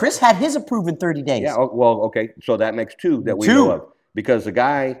 Chris had his approved in 30 days. Yeah. Well, okay. So that makes 2 that we know of. Because the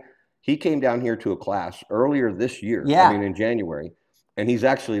guy, he came down here to a class earlier this year, in January, and he's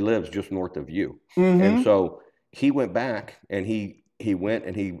actually lives just north of you. And so he went back and he went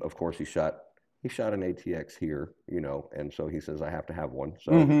and he shot an ATX here, and so he says, I have to have one.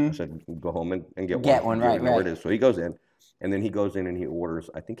 So I said, go home and get one. Get one, right. Where it is. So he goes in. And then he goes in and he orders,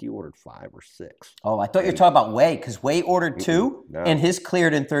 I think he ordered 5 or 6. Oh, I thought you were talking about Way, because Way ordered 2, and his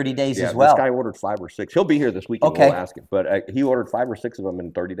cleared in 30 days as well. This guy ordered 5 or 6. He'll be here this weekend. Okay. We'll ask him. But he ordered 5 or 6 of them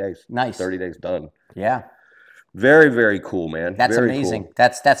in 30 days. Nice. 30 days done. Yeah. Very, very cool, man. That's very amazing. Cool.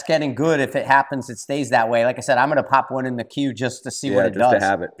 That's getting good. If it happens, it stays that way. Like I said, I'm going to pop one in the queue just to see what it does. Just to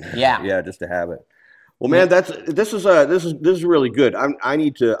have it. Yeah. Yeah, just to have it. Well, man, this is really good. I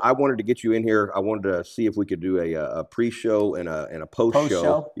wanted to get you in here. I wanted to see if we could do a pre-show and a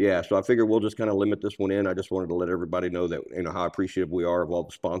post-show. Yeah, so I figured we'll just kind of limit this one in. I just wanted to let everybody know that how appreciative we are of all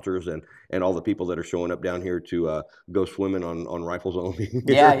the sponsors and all the people that are showing up down here to go swimming on Rifles Only.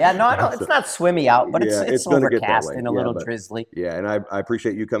 Yeah. No, I know it's not swimmy out, but it's overcast and a little drizzly. Yeah, and I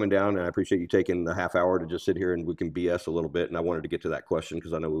appreciate you coming down, and I appreciate you taking the half hour to just sit here and we can BS a little bit. And I wanted to get to that question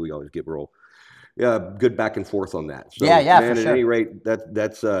because I know we always get real. Yeah, good back and forth on that. So, man, for sure. At any rate,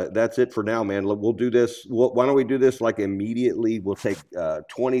 that's it for now, man. We'll do this. Why don't we do this like immediately? We'll take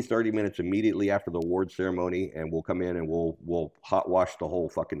 20, 30 minutes immediately after the award ceremony, and we'll come in and we'll hot wash the whole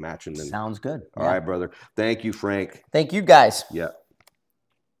fucking match. And then sounds good. All right, brother. Thank you, Frank. Thank you, guys. Yeah.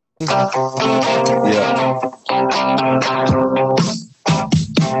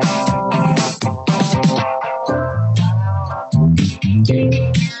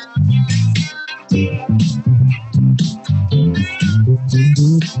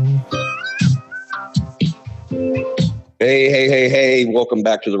 Hey, welcome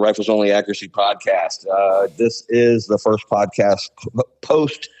back to the Rifles Only Accuracy Podcast. This is the first podcast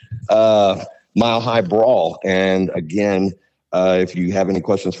post Mile High Brawl. And again, if you have any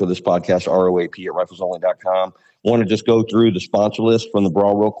questions for this podcast, ROAP at riflesonly.com. Want to just go through the sponsor list from the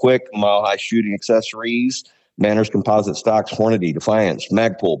Brawl real quick. Mile High Shooting Accessories, Manners Composite Stocks, Hornady, Defiance,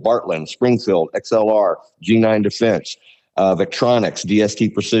 Magpul, Bartland, Springfield, XLR, G9 Defense, Victronics,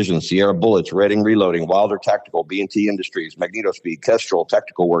 DST Precision, Sierra Bullets, Redding Reloading, Wilder Tactical, B&T Industries, Magneto Speed, Kestrel,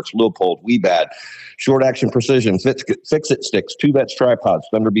 Tactical Works, Leupold, Weebad, Short Action Precision, Fix-It Sticks, Two Vets Tripods,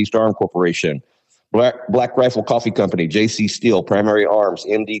 Thunder Beast Arm Corporation, Black Rifle Coffee Company, JC Steel, Primary Arms,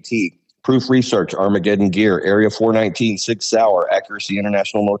 MDT, Proof Research, Armageddon Gear, Area 419, Sig Sauer, Accuracy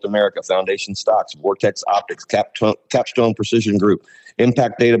International North America, Foundation Stocks, Vortex Optics, Capstone Precision Group,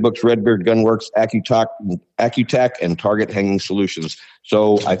 Impact Data Books, Redbeard Gunworks, Accutac, and Target Hanging Solutions.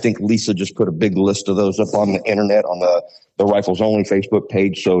 So I think Lisa just put a big list of those up on the internet on the Rifles Only Facebook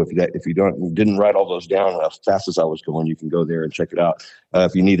page. So if you didn't write all those down as fast as I was going, you can go there and check it out.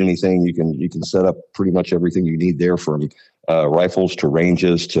 If you need anything, you can set up pretty much everything you need there, from rifles to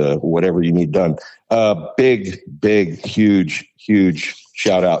ranges to whatever you need done. Big, huge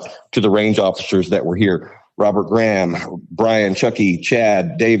shout out to the range officers that were here. Robert Graham, Brian, Chucky,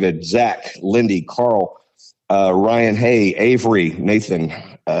 Chad, David, Zach, Lindy, Carl, Ryan Hay, Avery, Nathan.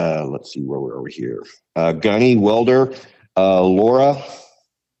 Let's see, where are we here? Gunny, Welder, Laura,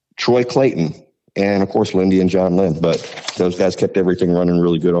 Troy Clayton, and of course, Lindy and John Lynn. But those guys kept everything running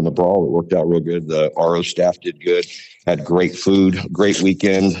really good on the Brawl. It worked out real good. The RO staff did good, had great food, great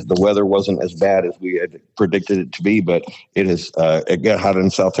weekend. The weather wasn't as bad as we had predicted it to be, but it got hot in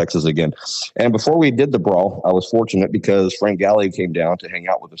South Texas again. And before we did the Brawl, I was fortunate because Frank Galley came down to hang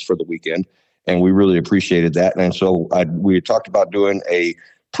out with us for the weekend, and we really appreciated that. And so we had talked about doing a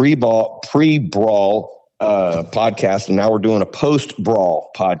pre-brawl podcast, and now we're doing a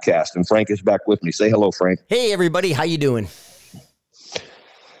post-brawl podcast, and Frank is back with me. Say hello, Frank. Hey, everybody. How you doing?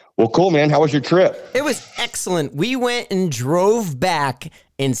 Well, cool, man. How was your trip? It was excellent. We went and drove back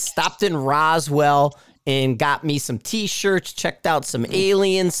and stopped in Roswell and got me some T-shirts, checked out some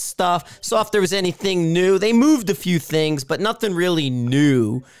alien stuff, saw if there was anything new. They moved a few things, but nothing really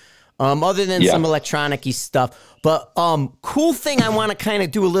new. Other than some electronic-y stuff. But cool thing, I want to kind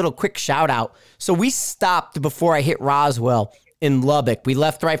of do a little quick shout-out. So we stopped before I hit Roswell in Lubbock. We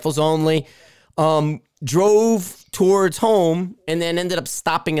left Rifles Only, drove towards home, and then ended up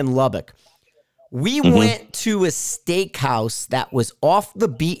stopping in Lubbock. We went to a steakhouse that was off the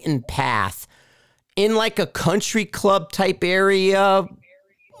beaten path in like a country club type area.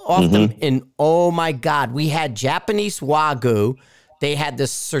 And oh, my God, we had Japanese Wagyu. They had the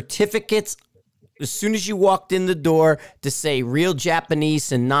certificates as soon as you walked in the door to say real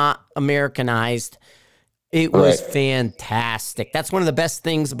Japanese and not Americanized. It was fantastic. That's one of the best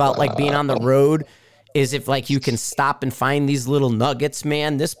things about like being on the road is if like you can stop and find these little nuggets,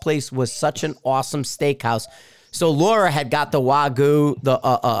 man. This place was such an awesome steakhouse. So Laura had got the Wagyu,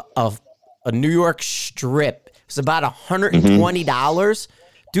 a New York strip. It was about $120.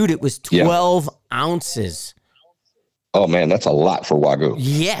 Dude, it was 12 ounces. Oh, man, that's a lot for Wagyu.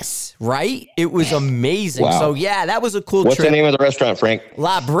 Yes, right? It was amazing. Wow. So, yeah, that was a cool What's trip. the name of the restaurant, Frank?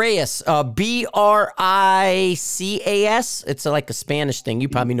 La Bricas, B-R-I-C-A-S. It's like a Spanish thing. You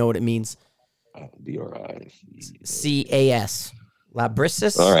probably know what it means. B-R-I-C-A-S. La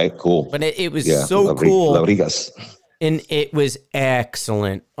Bricas. All right, cool. But it was so cool. Labrigas. And it was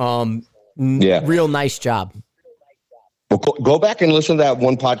excellent. Real nice job. Well, go back and listen to that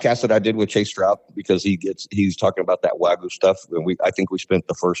one podcast that I did with Chase Stroud, because he's talking about that Wagyu stuff. And I think we spent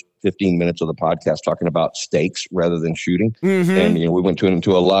the first 15 minutes of the podcast talking about steaks rather than shooting. And, we went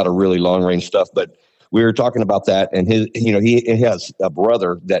into a lot of really long range stuff, but we were talking about that. And he has a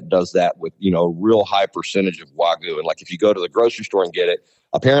brother that does that with, a real high percentage of Wagyu. And like, if you go to the grocery store and get it,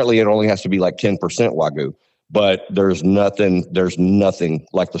 apparently it only has to be like 10% Wagyu. But there's nothing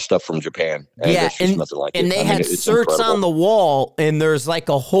like the stuff from Japan. And there's just nothing like it. And they had certs on the wall, and there's like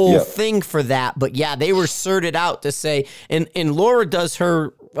a whole thing for that. But yeah, they were certed out to say, and Laura does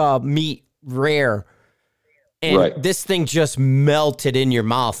her meat rare. And this thing just melted in your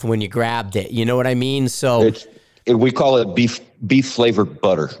mouth when you grabbed it. You know what I mean? So we call it beef flavored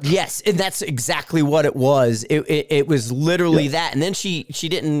butter. Yes, and that's exactly what it was. It was literally that. And then she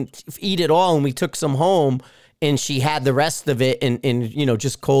didn't eat it all, and we took some home. And she had the rest of it and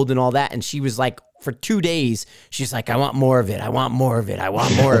just cold and all that. And she was like, for 2 days, she's like, I want more of it. I want more of it. I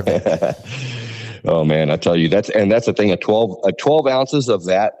want more of it. Oh, man, I tell you, that's the thing. 12 ounces of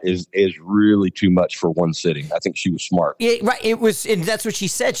that is really too much for one sitting. I think she was smart. Yeah, right. It was, and that's what she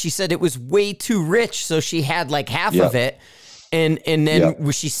said. She said it was way too rich. So she had like half of it. And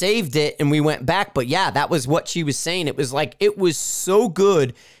then she saved it and we went back. But yeah, that was what she was saying. It was like, it was so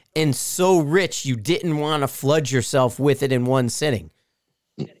good and so rich, you didn't want to flood yourself with it in one sitting.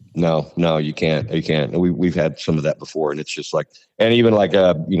 No, you can't. We've had some of that before, and it's just like, and even like,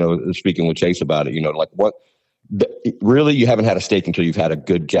 speaking with Chase about it, like what Really, you haven't had a steak until you've had a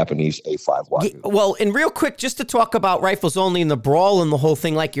good Japanese A5 Wagyu. Well, and real quick, just to talk about Rifles Only and the Brawl and the whole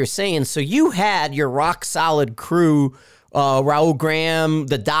thing, like you're saying. So you had your rock solid crew, Raul Graham,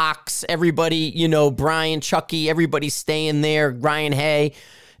 the Docs, everybody, Brian, Chucky, everybody staying there, Ryan Hay.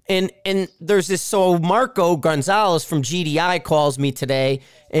 And there's this, so Marco Gonzalez from GDI calls me today,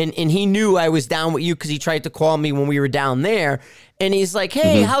 and he knew I was down with you because he tried to call me when we were down there. And he's like,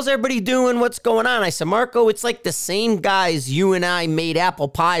 hey, how's everybody doing? What's going on? I said, Marco, it's like the same guys you and I made apple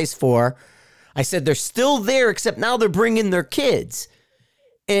pies for. I said, they're still there, except now they're bringing their kids.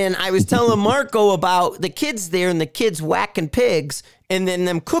 And I was telling Marco about the kids there and the kids whacking pigs and then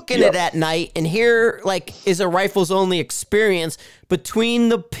them cooking it at night. And here, is a Rifles Only experience between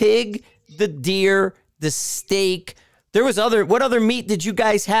the pig, the deer, the steak. There was what other meat did you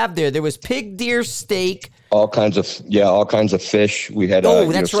guys have there? There was pig, deer, steak. All kinds of fish. We had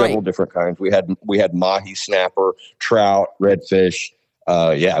several different kinds. We had mahi, snapper, trout, redfish.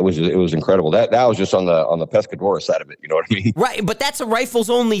 It was incredible. That was just on the pescadora side of it. You know what I mean? Right, but that's a Rifles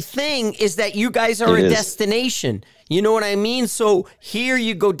Only thing, is that you guys are a destination. You know what I mean? So here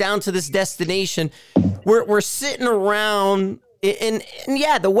you go down to this destination. We're sitting around, and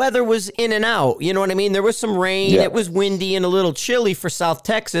the weather was in and out. You know what I mean? There was some rain. Yeah. It was windy and a little chilly for South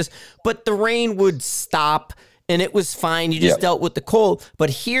Texas, but the rain would stop. And it was fine. You just dealt with the cold. But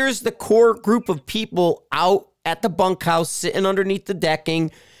here's the core group of people out at the bunkhouse, sitting underneath the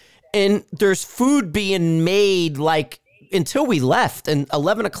decking, and there's food being made until we left, and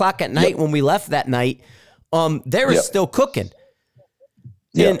 11 o'clock at night when we left that night, they were still cooking.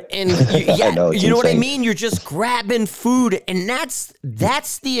 And you know what I mean? You're just grabbing food, and that's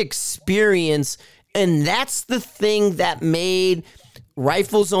the experience, and that's the thing that made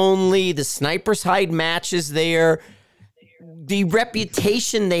Rifles Only, the Sniper's Hide matches there, the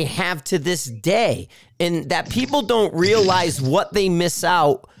reputation they have to this day, and that people don't realize what they miss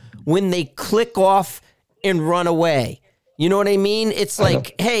out when they click off and run away. You know what I mean? It's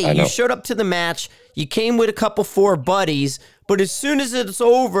like, hey, you showed up to the match, you came with a couple 4 buddies, but as soon as it's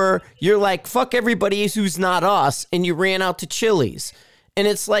over, you're like, fuck everybody who's not us, and you ran out to Chili's. And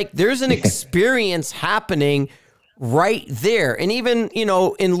it's like, there's an experience happening right there. And even,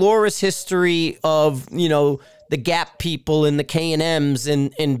 in Laura's history of, the Gap people and the K&Ms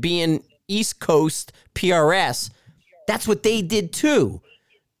and being East Coast PRS, that's what they did too.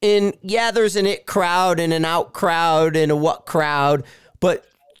 And there's an it crowd and an out crowd and a what crowd, but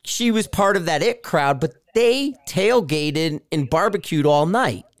she was part of that it crowd, but they tailgated and barbecued all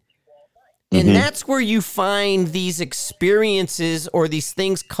night. And that's where you find these experiences or these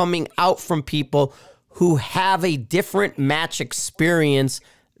things coming out from people who have a different match experience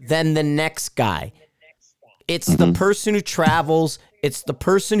than the next guy. It's the person who travels. It's the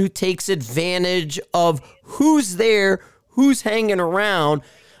person who takes advantage of who's there, who's hanging around.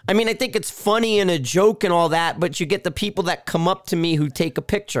 I mean, I think it's funny and a joke and all that, but you get the people that come up to me who take a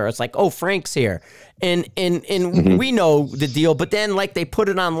picture. It's like, oh, Frank's here. And we know the deal. But then, they put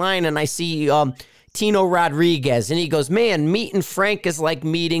it online, and I see Tino Rodriguez, and he goes, man, meeting Frank is like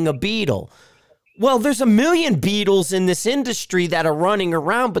meeting a Beatle. Well, there's a million Beatles in this industry that are running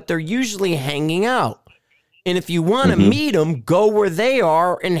around, but they're usually hanging out. And if you want to meet them, go where they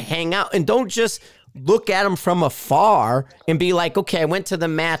are and hang out. And don't just look at them from afar and be like, okay, I went to the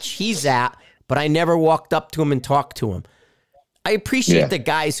match he's at, but I never walked up to him and talked to him. I appreciate the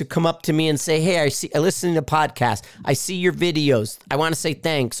guys who come up to me and say, hey, I listen to the podcast. I see your videos. I want to say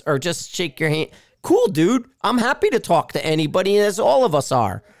thanks, or just shake your hand. Cool, dude. I'm happy to talk to anybody, as all of us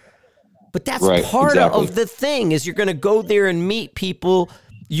are. But that's part of the thing, is you're going to go there and meet people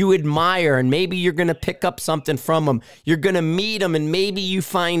you admire, and maybe you're going to pick up something from them. You're going to meet them, and maybe you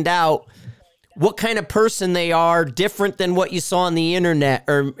find out what kind of person they are, different than what you saw on the internet,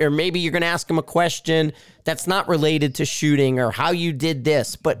 or maybe you're going to ask them a question that's not related to shooting or how you did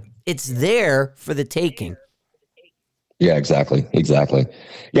this, but it's there for the taking. Yeah, exactly.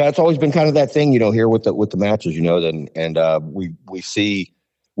 Yeah, it's always been kind of that thing, here with the matches, and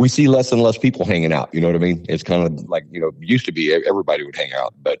we see less and less people hanging out. You know what I mean? It's kind of like, used to be everybody would hang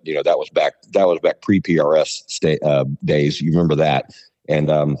out, but that was back pre-PRS days. You remember that? And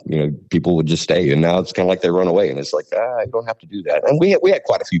people would just stay, and now it's kind of like they run away, and it's like, you don't have to do that. And we had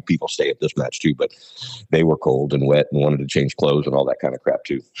quite a few people stay at this match too, but they were cold and wet and wanted to change clothes and all that kind of crap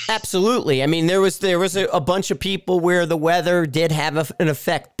too. Absolutely. I mean, there was a bunch of people where the weather did have an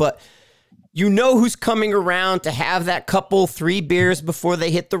effect, but who's coming around to have that couple 3 beers before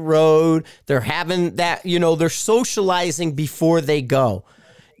they hit the road. They're having that, they're socializing before they go.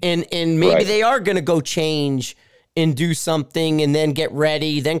 And maybe they are going to go change and do something and then get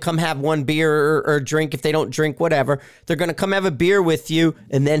ready, then come have one beer or drink if they don't drink, whatever. They're going to come have a beer with you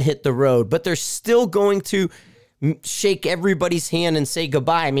and then hit the road. But they're still going to shake everybody's hand and say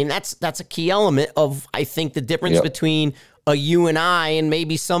goodbye. I mean, that's a key element of, I think, the difference between a you and I and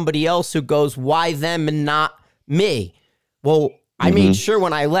maybe somebody else who goes, why them and not me? Well, I made sure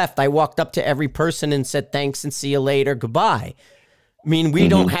when I left, I walked up to every person and said, thanks and see you later, goodbye. I mean, we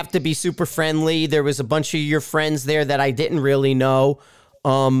don't have to be super friendly. There was a bunch of your friends there that I didn't really know.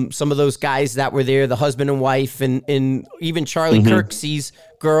 Some of those guys that were there, the husband and wife, and even Charlie Kirksey's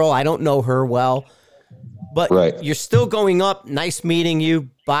girl, I don't know her well. But you're still going up. Nice meeting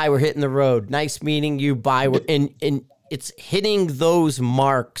you. Bye, we're hitting the road. Nice meeting you. Bye. And it's hitting those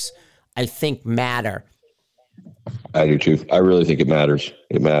marks, I think, matter. I do too. I really think it matters.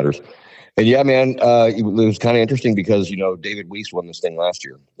 It matters. And yeah, man, it was kind of interesting because, David Weiss won this thing last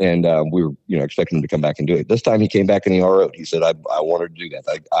year, and we were, expecting him to come back and do it. This time he came back and he RO'd. He said, I wanted to do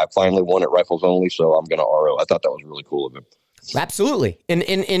that. I finally won at Rifles Only, so I'm going to RO. I thought that was really cool of him. Absolutely.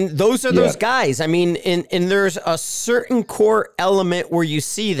 And those are those guys. I mean, and there's a certain core element where you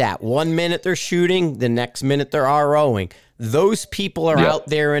see that. 1 minute they're shooting, the next minute they're ROing. Those people are out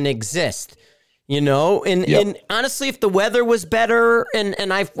there and exist. And honestly, if the weather was better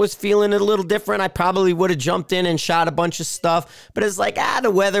and I was feeling it a little different, I probably would have jumped in and shot a bunch of stuff. But it's like,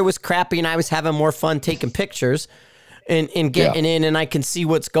 the weather was crappy and I was having more fun taking pictures and getting in, and I can see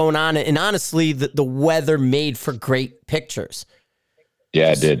what's going on. And honestly, the weather made for great pictures.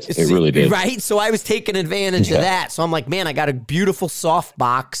 Yeah, it did. It really did. Right? So I was taking advantage of that. So I'm like, man, I got a beautiful soft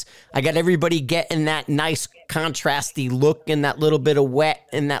box. I got everybody getting that nice contrasty look and that little bit of wet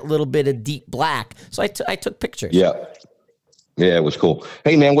and that little bit of deep black. So I took pictures. Yeah. Yeah, it was cool.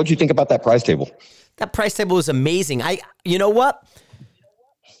 Hey, man, what'd you think about that prize table? That prize table was amazing. You know what?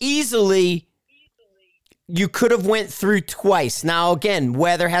 Easily, you could have went through twice. Now, again,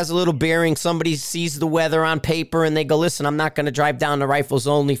 weather has a little bearing. Somebody sees the weather on paper and they go, listen, I'm not going to drive down to Rifles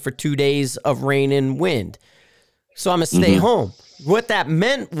Only for 2 days of rain and wind. So I'm going to stay home. What that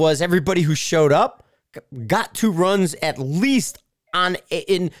meant was everybody who showed up got 2 runs at least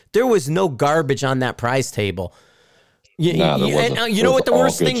there was no garbage on that prize table. You know what the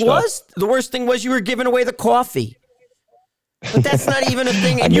worst thing was? The worst thing was you were giving away the coffee. But that's not even a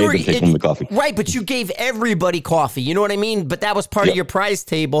thing. And the coffee. Right, but you gave everybody coffee. You know what I mean? But that was part of your prize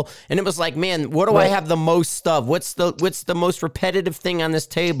table. And it was like, man, what do I have the most of? What's the most repetitive thing on this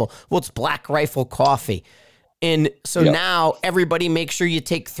table? Well, it's Black Rifle coffee. And so now everybody make sure you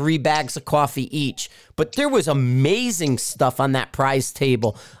take 3 bags of coffee each. But there was amazing stuff on that prize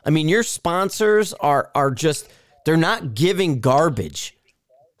table. I mean, your sponsors are just, they're not giving garbage.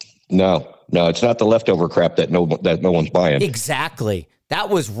 No, it's not the leftover crap that no one's buying. Exactly. That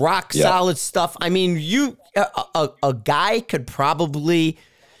was rock solid stuff. I mean, a guy could probably,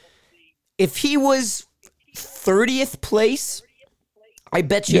 if he was 30th place, I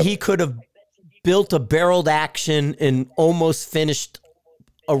bet you he could have built a barreled action and almost finished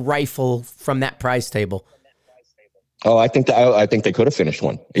a rifle from that prize table. Oh, I think they could have finished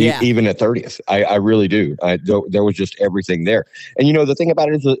one, even at 30th. I really do. There was just everything there. And, the thing about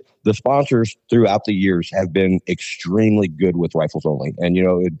it is that the sponsors throughout the years have been extremely good with Rifles Only. And,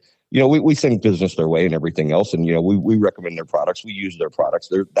 we think business their way and everything else. And, we recommend their products. We use their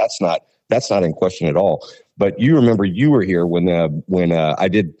products. That's not in question at all. But you remember you were here when I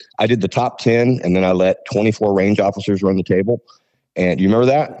did the top 10 and then I let 24 range officers run the table. And you remember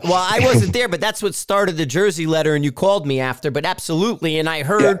that? Well, I wasn't there, but that's what started the Jersey letter, and you called me after. But absolutely, and I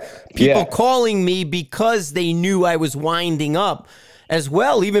heard people calling me because they knew I was winding up as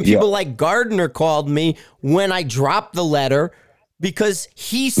well. Even people like Gardner called me when I dropped the letter because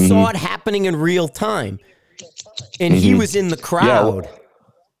he saw it happening in real time, and he was in the crowd. Yeah,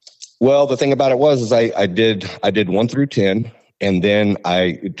 well, the thing about it was I did 1 through 10, and then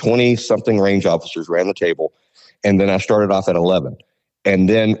 20-something range officers ran the table. And then I started off at 11. And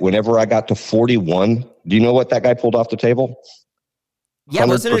then whenever I got to 41, do you know what that guy pulled off the table? Yeah,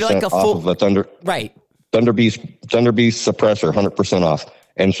 wasn't it like a full of a Thunder Beast suppressor, 100% off.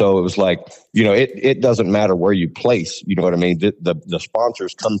 And so it was like, it doesn't matter where you place, you know what I mean? The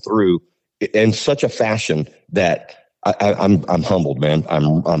sponsors come through in such a fashion that I'm humbled, man.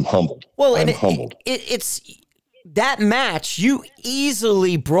 I'm humbled. Well, I'm humbled. It's that match you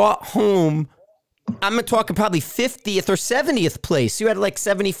easily brought home. I'm talking probably 50th or 70th place. You had like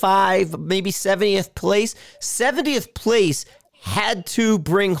 75, maybe 70th place. 70th place had to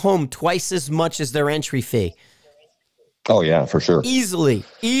bring home twice as much as their entry fee. Oh, yeah, for sure. Easily,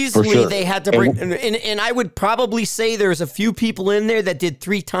 sure. They had to bring. And I would probably say there's a few people in there that did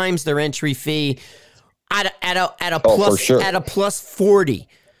 3 times their entry fee. at a Oh, plus for sure. at a plus 40.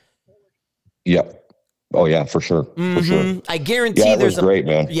 Yep. Oh yeah, for sure. For sure. I guarantee Yeah, it there's was great,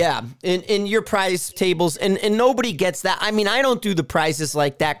 man. Yeah, in your prize tables, and nobody gets that. I mean, I don't do the prizes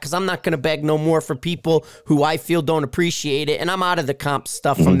like that because I'm not going to beg no more for people who I feel don't appreciate it, and I'm out of the comp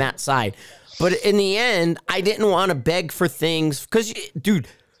stuff from that side. But in the end, I didn't want to beg for things because, dude,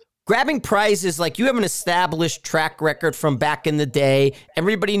 grabbing prizes, like, you have an established track record from back in the day.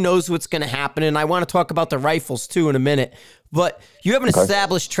 Everybody knows what's going to happen, and I want to talk about the rifles too in a minute. But you have an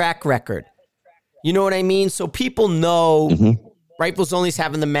established track record. You know what I mean? So people know Rifles Only's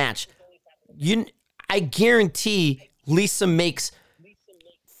having the match. I guarantee Lisa makes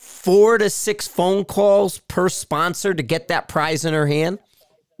 4 to 6 phone calls per sponsor to get that prize in her hand.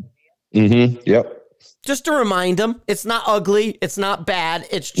 Yep. Just to remind them, it's not ugly, it's not bad.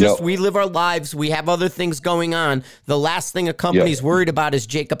 It's just we live our lives. We have other things going on. The last thing a company's worried about is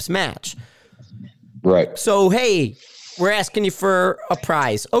Jacob's match. Right. So, hey, we're asking you for a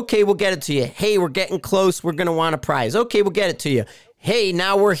prize. Okay, we'll get it to you. Hey, we're getting close. We're going to want a prize. Okay, we'll get it to you. Hey,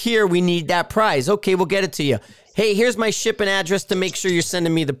 now we're here. We need that prize. Okay, we'll get it to you. Hey, here's my shipping address to make sure you're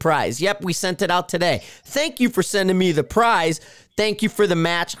sending me the prize. Yep, we sent it out today. Thank you for sending me the prize. Thank you for the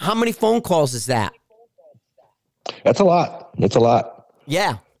match. How many phone calls is that? That's a lot. That's a lot.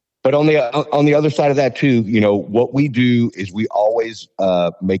 Yeah. But on the other side of that too, you know, what we do is we always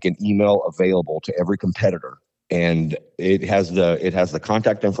make an email available to every competitor. And it has the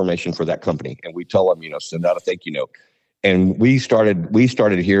contact information for that company, and we tell them, you know, send out a thank you note. And we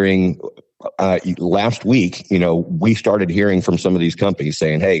started hearing last week, you know, we started hearing from some of these companies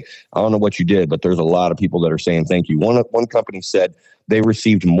saying, "Hey, I don't know what you did, but there's a lot of people that are saying thank you." One company said they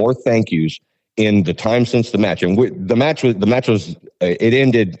received more thank yous in the time since the match, and the match was it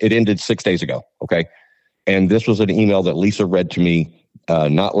ended 6 days ago. Okay, and this was an email that Lisa read to me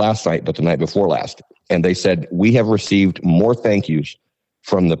not last night, but the night before last. And they said, "We have received more thank yous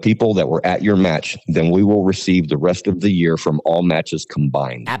from the people that were at your match than we will receive the rest of the year from all matches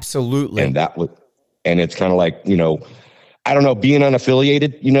combined." Absolutely. And it's kind of like, you know, I don't know, being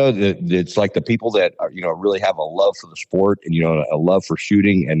unaffiliated, you know, it's like the people that are, you know, really have a love for the sport and, you know, a love for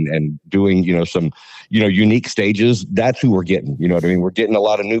shooting and doing, you know, some, you know, unique stages. That's who we're getting. You know what I mean? We're getting a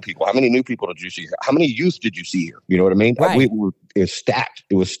lot of new people. How many new people did you see here? How many youth did you see here? You know what I mean? Right. It's stacked.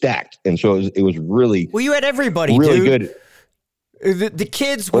 It was stacked. And so it was really, well, you had everybody, really dude. Good. The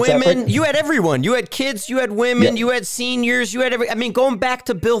kids, What's women, you had everyone. You had kids, you had women, you had seniors, you had I mean, going back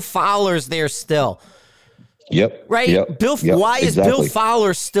to Bill Fowler's there still. Yep. Right? Yep. Why is exactly. Bill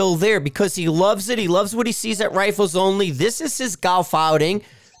Fowler still there? Because he loves it. He loves what he sees at Rifles Only. This is his golf outing,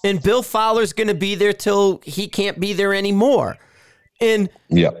 and Bill Fowler's going to be there till he can't be there anymore. And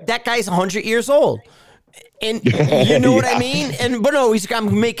that guy's 100 years old. And you know what I mean? But no,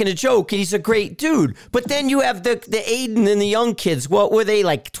 I'm making a joke. He's a great dude. But then you have the Aiden and the young kids. What were they,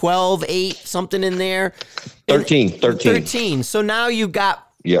 like 12, 8, something in there? 13. So now you got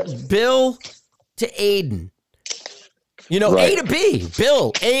Bill to Aiden. You know, right. A to B,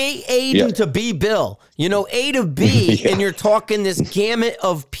 Bill. Aiden to B, Bill. You know, A to B, and you're talking this gamut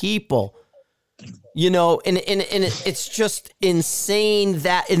of people. You know, and it's just insane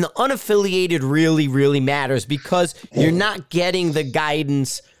that, and the unaffiliated really, really matters because you're not getting the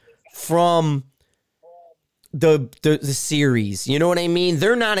guidance from the series. You know what I mean?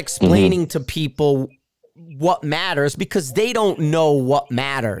 They're not explaining to people what matters because they don't know what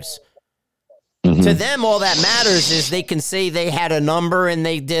matters. To them, all that matters is they can say they had a number and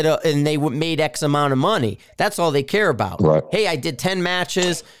they made X amount of money. That's all they care about. Right. Hey, I did 10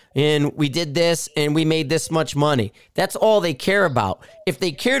 matches and we did this and we made this much money. That's all they care about. If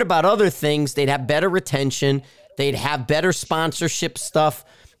they cared about other things, they'd have better retention. They'd have better sponsorship stuff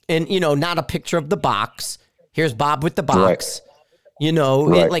and, you know, not a picture of the box. Here's Bob with the box. Right. You know,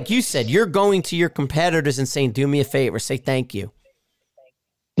 like you said, you're going to your competitors and saying, do me a favor, say thank you.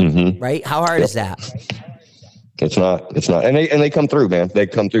 Right? How hard is that? It's not. And they come through, man. They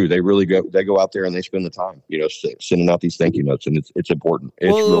come through. They really go out there and they spend the time, you know, sending out these thank you notes. And it's important. It's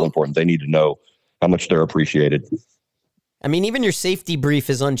real important. They need to know how much they're appreciated. I mean, even your safety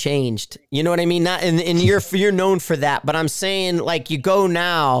brief is unchanged. You know what I mean? Not and you're known for that, but I'm saying like you go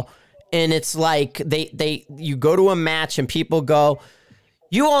now and it's like you go to a match and people go,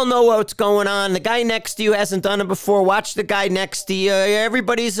 you all know what's going on. The guy next to you hasn't done it before. Watch the guy next to you.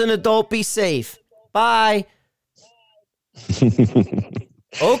 Everybody's an adult. Be safe. Bye.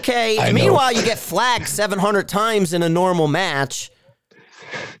 Okay. Meanwhile, you get flagged 700 times in a normal match.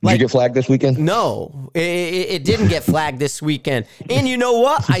 Did you get flagged this weekend? No, it didn't get flagged this weekend. And you know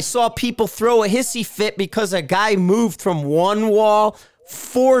what? I saw people throw a hissy fit because a guy moved from one wall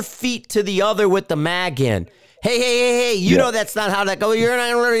 4 feet to the other with the mag in. Hey, you know that's not how that goes. You're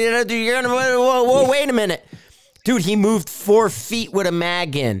whoa, wait a minute. Dude, he moved 4 feet with a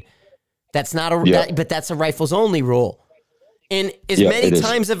mag in. That's not but that's a rifles only rule. And as many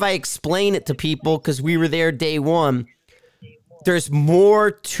times as I explain it to people, because we were there day one, there's more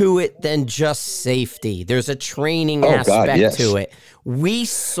to it than just safety. There's a training aspect to it. We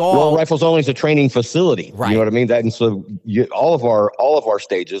saw Rifles Only is a training facility. Right. You know what I mean? That, and so all of our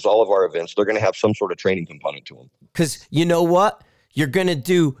stages, all of our events, they're going to have some sort of training component to them. Because you know what? You're going to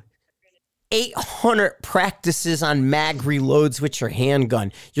do 800 practices on mag reloads with your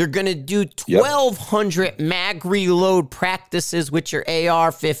handgun. You're going to do 1,200 mag reload practices with your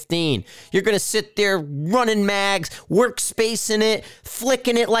AR-15. You're going to sit there running mags, work spacing it,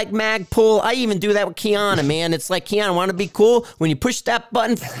 flicking it like mag pull. I even do that with Kiana, man. It's like, Kiana, want to be cool? When you push that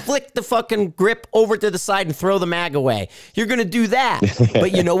button, flick the fucking grip over to the side and throw the mag away. You're going to do that.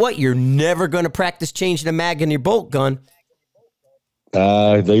 But you know what? You're never going to practice changing a mag in your bolt gun.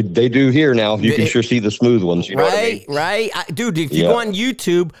 They do here now. You can sure see the smooth ones. You know what I mean? Right. Dude, if you go on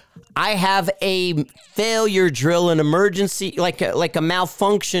YouTube, I have a failure drill, an emergency, like a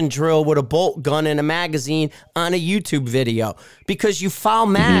malfunction drill with a bolt gun and a magazine on a YouTube video, because you foul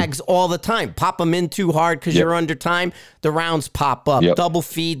mags all the time. Pop them in too hard because you're under time. The rounds pop up. Double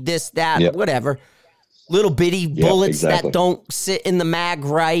feed, this, that, whatever. Little bitty bullets that don't sit in the mag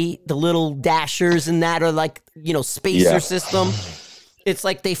right. The little dashers and that are like, spacer system. It's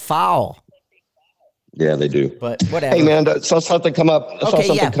like they foul. Yeah, they do. But whatever. Hey, man, saw something come up.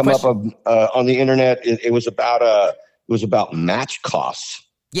 On the internet. It was about match costs.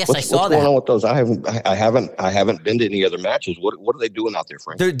 Yes, I saw that. What's going on with those? I haven't been to any other matches. What are they doing out there,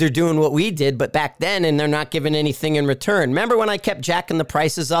 Frank? They're doing what we did, but back then, and they're not giving anything in return. Remember when I kept jacking the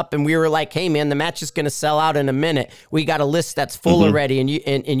prices up, and we were like, "Hey, man, the match is going to sell out in a minute. We got a list that's full already."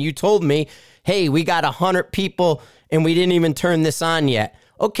 And you told me, "Hey, we got 100 people, and we didn't even turn this on yet."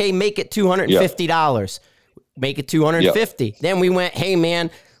 Okay, make it $250. Make it $250. Then we went, "Hey,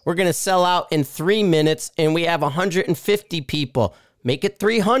 man, we're going to sell out in 3 minutes, and we have 150 people. Make it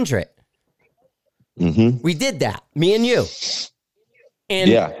 300. We did that, me and you.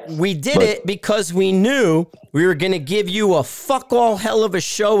 And we did it because we knew we were going to give you a fuck all hell of a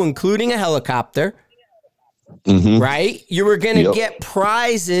show, including a helicopter. Right? You were going to get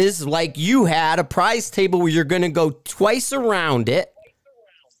prizes like you had, a prize table where you're going to go twice around it.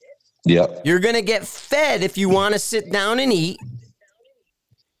 You're going to get fed if you want to sit down and eat.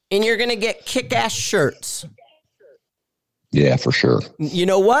 And you're going to get kick-ass shirts. Yeah, for sure. You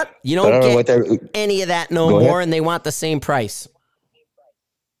know what? You don't get any of that no more, and they want the same price.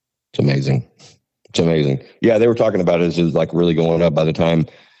 It's amazing. Yeah, they were talking about it as like really going up by the time,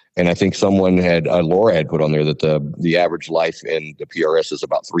 and I think someone had, Laura had put on there that the average life in the PRS is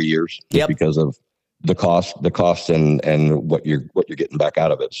about 3 years, just because of the cost and what you're getting back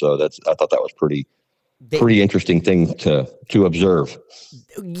out of it. So I thought that was pretty interesting thing to observe.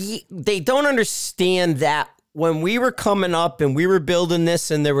 They don't understand that. When we were coming up and we were building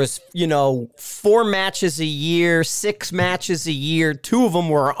this, and there was, 4 matches a year, 6 matches a year, 2 of them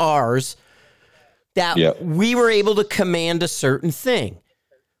were ours, that we were able to command a certain thing.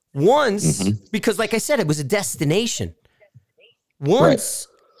 Once, because like I said, it was a destination. Once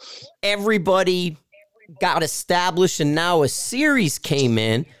everybody got established and now a series came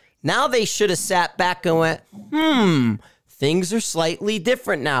in, now they should have sat back and went, things are slightly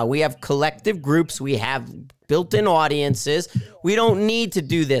different now. We have collective groups. We have built-in audiences. We don't need to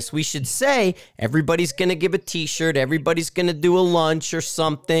do this. We should say everybody's going to give a T-shirt. Everybody's going to do a lunch or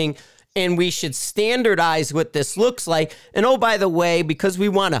something. And we should standardize what this looks like. And oh, by the way, because we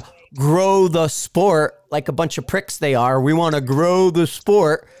want to grow the sport like a bunch of pricks they are, we want to grow the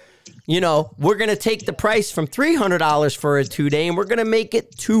sport. We're going to take the price from $300 for a 2-day and we're going to make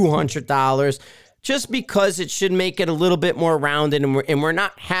it $200. Just because it should make it a little bit more rounded, and we're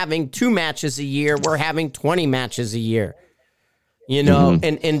not having 2 matches a year, we're having 20 matches a year. And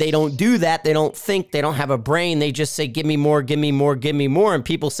they don't do that. They don't think, they don't have a brain. They just say, give me more, give me more, give me more. And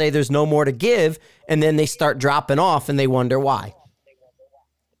people say there's no more to give, and then they start dropping off, and they wonder why.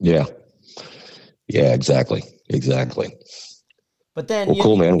 Yeah, exactly. But then,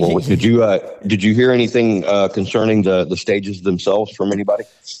 cool, man. Well, did you hear anything concerning the stages themselves from anybody?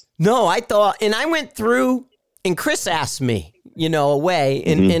 No, I thought, and I went through, and Chris asked me, away,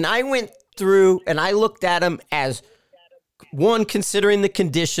 and I went through, and I looked at them as, one, considering the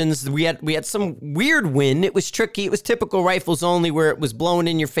conditions. We had some weird wind. It was tricky. It was typical Rifles Only, where it was blowing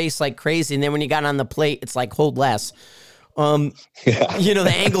in your face like crazy, and then when you got on the plate, it's like, hold less.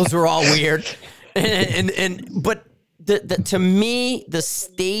 The angles were all weird, but to me, the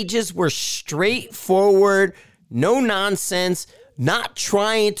stages were straightforward, no nonsense, not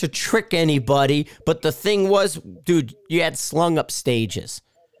trying to trick anybody. But the thing was, dude, you had slung up stages.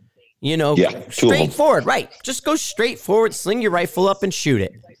 You know, straightforward, right? Just go straight forward, sling your rifle up and shoot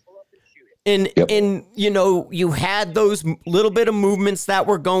it. And you know, you had those little bit of movements that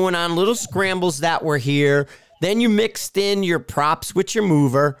were going on, little scrambles that were here. Then you mixed in your props with your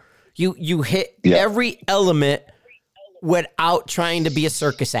mover. You hit every element without trying to be a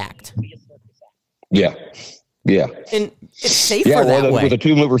circus act. Yeah. And it's safer that way. With the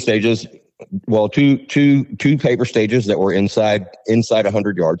two mover stages, well, two paper stages that were inside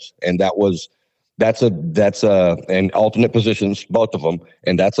 100 yards, and that's and alternate positions, both of them,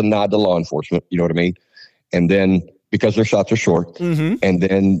 and that's a nod to law enforcement. You know what I mean? And then because their shots are short, and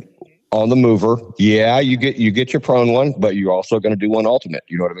then on the mover, you get your prone one, but you're also going to do one alternate.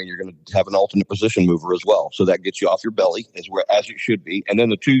 You know what I mean? You're going to have an alternate position mover as well, so that gets you off your belly as it should be. And then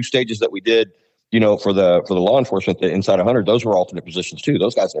the two stages that we did, you know, for the law enforcement, the inside 100, those were alternate positions too.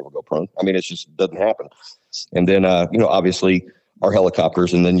 Those guys never go prone. I mean, it just doesn't happen. And then, you know, obviously our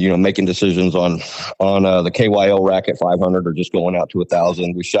helicopters, and then, you know, making decisions on the KYO rack at 500 or just going out to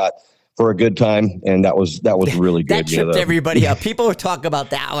 1,000. We shot for a good time, and that was really good. That tripped everybody up. People were talking about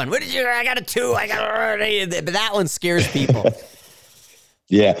that one. What did you? I got a 2. But that one scares people.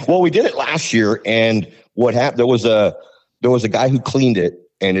 Yeah. Well, we did it last year, and what happened? There was a guy who cleaned it.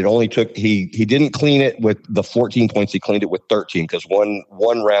 And it only took, he didn't clean it with the 14 points. He cleaned it with 13 because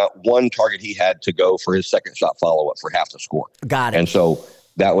one target he had to go for his second shot follow up for half the score. Got it. And so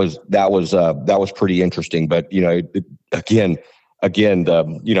that was pretty interesting. But, you know, again,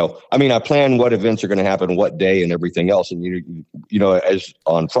 you know, I mean, I plan what events are going to happen, what day, and everything else. And you know, as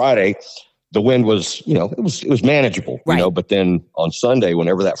on Friday, the wind was, you know, it was manageable, you know, but then on Sunday,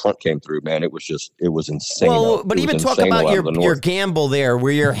 whenever that front came through, man, it was insane. Well, but even talk about your gamble there,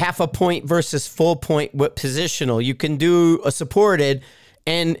 where you're half a point versus full point with positional. You can do a supported,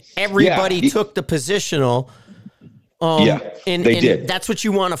 and everybody took the positional. And they did. That's what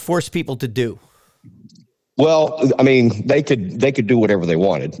you want to force people to do. Well, I mean, they could do whatever they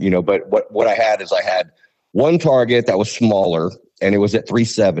wanted, you know, but what I had is I had one target that was smaller, and it was at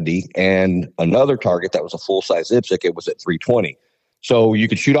 370, and another target that was a full-size IPSC, it was at 320. So you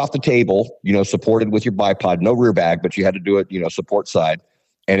could shoot off the table, you know, supported with your bipod, no rear bag, but you had to do it, you know, support side.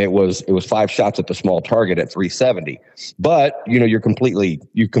 And it was 5 shots at the small target at 370. But, you know, you're completely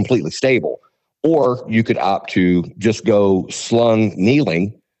stable. Or you could opt to just go slung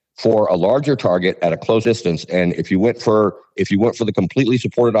kneeling for a larger target at a close distance. And if you went for the completely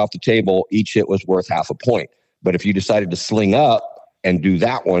supported off the table, each hit was worth half a point. But if you decided to sling up and do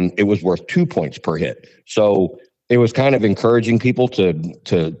that one, it was worth 2 points per hit. So it was kind of encouraging people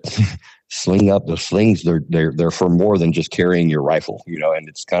to sling up. The slings, they're for more than just carrying your rifle, you know. And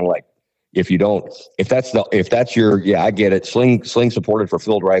it's kind of like, if that's your, I get it. Sling supported for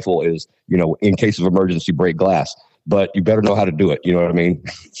field rifle is, you know, in case of emergency, break glass. But you better know how to do it. You know what I mean?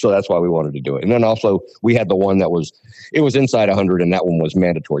 So that's why we wanted to do it. And then also we had the one that was inside 100, and that one was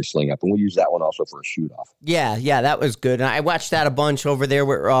mandatory sling up. And we used that one also for a shoot off. Yeah, that was good. And I watched that a bunch over there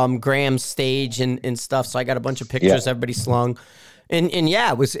with Graham's stage and stuff. So I got a bunch of pictures, everybody slung. And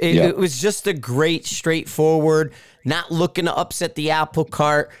it was just a great, straightforward, not looking to upset the apple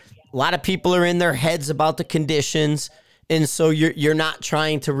cart. A lot of people are in their heads about the conditions. And so you're not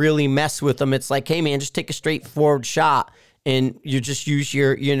trying to really mess with them. It's like, hey, man, just take a straightforward shot, and you just use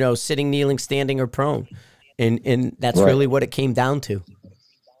your, you know, sitting, kneeling, standing, or prone. And that's really what it came down to.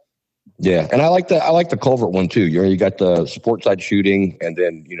 Yeah, and I like the culvert one too. You got the support side shooting, and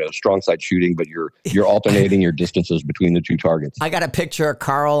then, you know, strong side shooting, but you're alternating your distances between the two targets. I got a picture of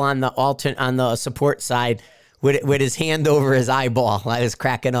Carl on the support side with his hand over his eyeball. I was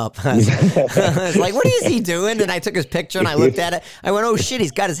cracking up. I was like, what is he doing? And I took his picture and I looked at it. I went, oh shit,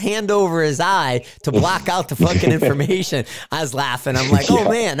 he's got his hand over his eye to block out the fucking information. I was laughing. I'm like, oh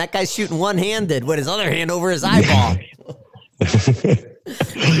man, that guy's shooting one-handed with his other hand over his eyeball.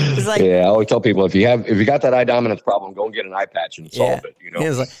 It's like, I always tell people, if you got that eye dominance problem, go and get an eye patch and solve it. You know, he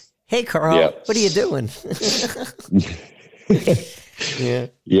was like, hey Carl, what are you doing?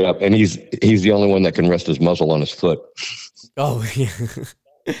 Yeah, and he's the only one that can rest his muzzle on his foot. Oh yeah,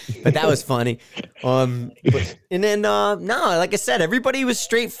 but that was funny. And then like I said, everybody was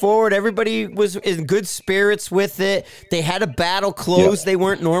straightforward. Everybody was in good spirits with it. They had a battle clothes they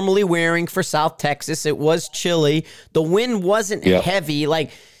weren't normally wearing for South Texas. It was chilly. The wind wasn't heavy. Like,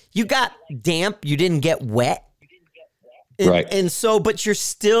 you got damp. You didn't get wet. Right. And so, but you're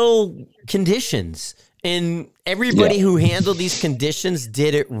still conditions. And everybody who handled these conditions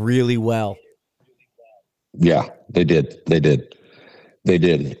did it really well. Yeah, they did. They did. They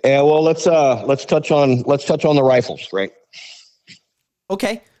did. And well, let's touch on the rifles, right?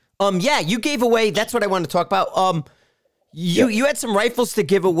 Okay. Yeah, you gave away. That's what I wanted to talk about. You had some rifles to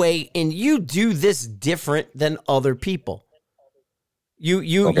give away, and you do this different than other people.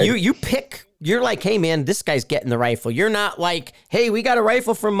 You pick. You're like, hey man, this guy's getting the rifle. You're not like, hey, we got a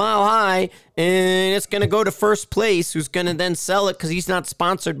rifle from Mile High, and it's gonna go to first place. Who's gonna then sell it because he's not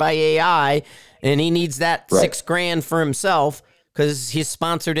sponsored by AI, and he needs that $6,000 for himself because his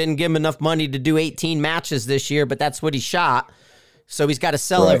sponsor didn't give him enough money to do 18 matches this year, but that's what he shot. So he's got to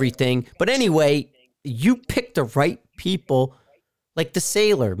sell everything. But anyway, you picked the right people, like the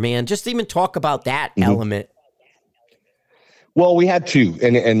Sailor, man. Just even talk about that element. Well, we had two,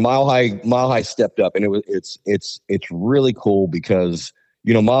 and Mile High stepped up, and it's really cool because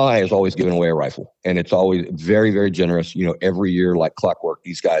Mile High has always given away a rifle, and it's always very, very generous. Every year like clockwork,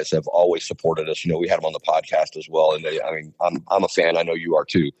 these guys have always supported us. We had them on the podcast as well, and I'm a fan. I know you are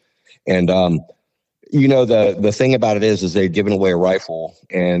too, and the thing about it is they'd given away a rifle,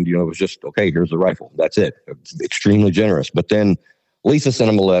 and it was just okay. Here's the rifle. That's it. It's extremely generous, but then Lisa sent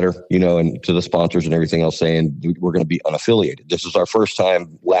them a letter, and to the sponsors and everything else saying we're going to be unaffiliated. This is our first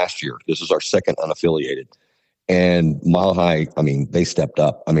time last year. This is our second unaffiliated. And Mile High, they stepped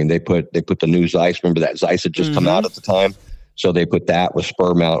up. They put the new Zeiss. Remember that Zeiss had just come out at the time, so they put that with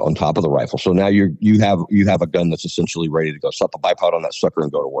spur mount on top of the rifle. So now you have a gun that's essentially ready to go. Slap a bipod on that sucker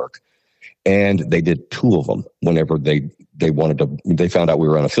and go to work. And they did two of them whenever they found out we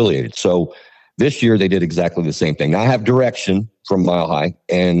were unaffiliated. So this year they did exactly the same thing. Now I have direction from Mile High,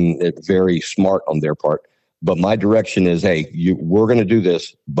 and it's very smart on their part. But my direction is, hey, we're going to do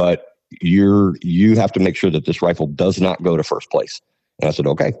this, but you have to make sure that this rifle does not go to first place. And I said,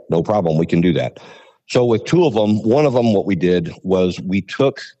 okay, no problem. We can do that. So with two of them, one of them, what we did was we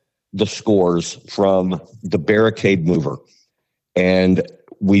took the scores from the barricade mover, and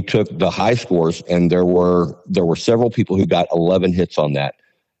we took the high scores, and there were several people who got 11 hits on that.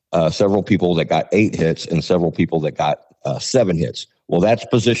 Several people that got 8 hits, and several people that got 7 hits. Well, that's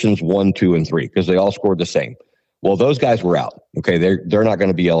positions 1, 2, and 3 because they all scored the same. Well, those guys were out. Okay, they're not going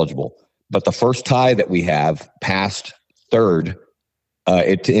to be eligible. But the first tie that we have past third,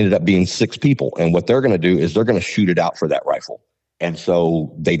 it ended up being 6 people. And what they're going to do is they're going to shoot it out for that rifle. And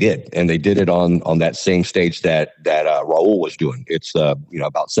so they did, and they did it on that same stage that Raul was doing. It's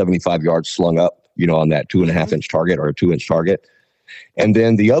about 75 yards slung up, on that 2.5-inch target or a 2-inch target. And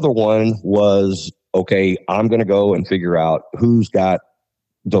then the other one was, okay, I'm going to go and figure out who's got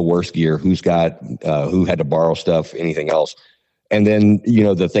the worst gear, who had to borrow stuff, anything else. And then,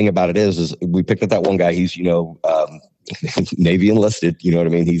 the thing about it is we picked up that one guy. He's, Navy enlisted, you know what I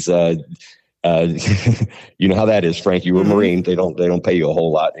mean? He's, you know how that is, Frank. You were a Marine. They don't pay you a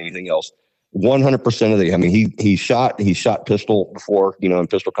whole lot. Anything else? 100% of the. He shot pistol before, in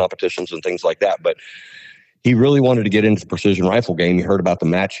pistol competitions and things like that. But he really wanted to get into the precision rifle game. He heard about the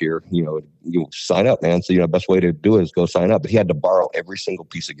match here. You sign up, man. So best way to do it is go sign up. But he had to borrow every single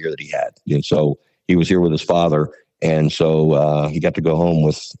piece of gear that he had, and so he was here with his father. And so he got to go home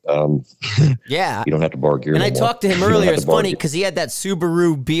with, yeah. You don't have to borrow gear. And anymore. I talked to him earlier. It's funny because he had that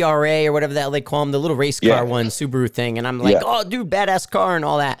Subaru BRA or whatever the hell they call him, the little race car one, Subaru thing. And I'm like, oh, dude, badass car and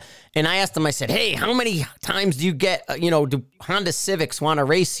all that. And I asked him, I said, hey, how many times do you get, do Honda Civics want to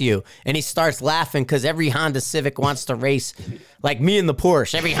race you? And he starts laughing because every Honda Civic wants to race, like me and the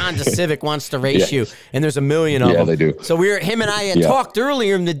Porsche. Every Honda Civic wants to race you. And there's a million of them. Yeah, they do. So him and I had talked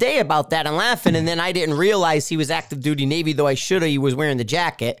earlier in the day about that and laughing. And then I didn't realize he was active duty Navy, though I should have. He was wearing the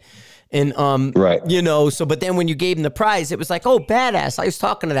jacket. And, right. But then when you gave him the prize, it was like, oh, badass. I was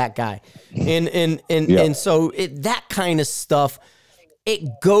talking to that guy. And so that kind of stuff,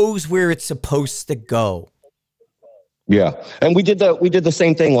 it goes where it's supposed to go. Yeah. And we did the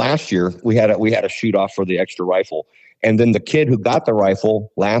same thing last year. We had a shoot off for the extra rifle. And then the kid who got the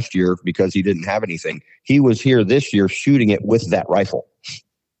rifle last year, because he didn't have anything, he was here this year shooting it with that rifle.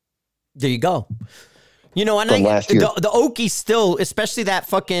 There you go. And the Okie still, especially that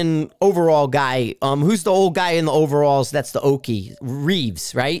fucking overall guy. Who's the old guy in the overalls? That's the Okie.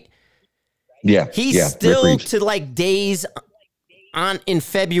 Reeves, right? Yeah. He's still to like days in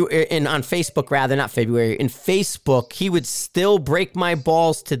February and on Facebook, rather, not February, in Facebook, he would still break my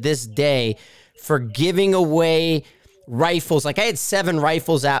balls to this day for giving away rifles. Like I had 7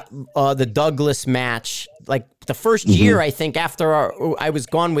 rifles at the Douglas match. Like the first year, I think, after I was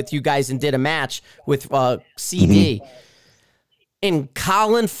gone with you guys and did a match with CD. And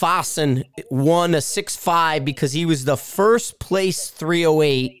Colin Fossen won a 6.5 because he was the first place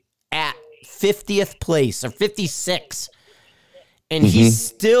 308 at 50th place or 56. and he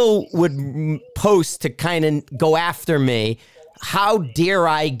still would post to kind of go after me. How dare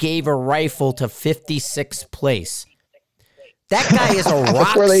I gave a rifle to 56th place? That guy is a rock star.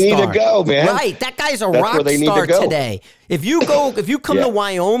 That's where they need to go, man. Right, that guy's a rock star today. If you come to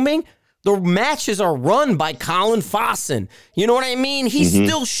Wyoming, the matches are run by Colin Fossen. You know what I mean? He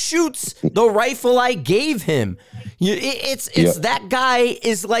still shoots the rifle I gave him. That guy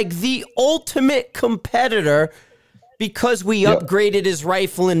is like the ultimate competitor because we upgraded his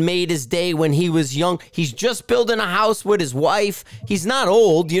rifle and made his day when he was young. He's just building a house with his wife. He's not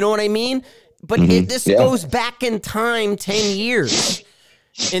old, you know what I mean? But this goes back in time 10 years.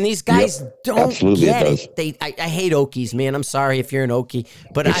 And these guys don't get it. I hate Okies, man. I'm sorry if you're an Okie,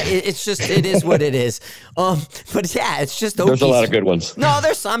 but it is what it is. But yeah, it's just Okies. There's a lot of good ones. No,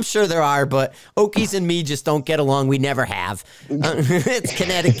 I'm sure there are, but Okies and me just don't get along. We never have. It's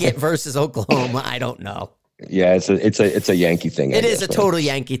Connecticut versus Oklahoma. I don't know. Yeah, it's a Yankee thing. It is a total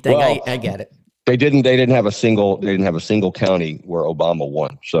Yankee thing. Well, I get it. They didn't have a single county where Obama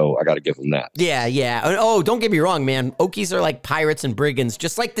won, so I got to give them that. Yeah. Oh, don't get me wrong, man. Okies are like pirates and brigands,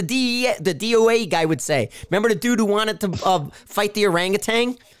 just like the DOA guy would say. Remember the dude who wanted to fight the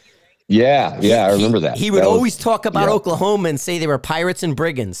orangutan? Yeah, I remember that. He would always talk about Oklahoma and say they were pirates and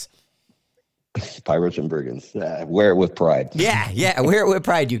brigands. Pirates and brigands. Wear it with pride. Yeah, wear it with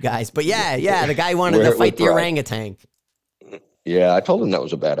pride, you guys. But yeah, the guy wanted to fight the orangutan. Yeah, I told him that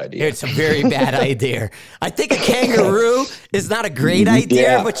was a bad idea. It's a very bad idea. I think a kangaroo is not a great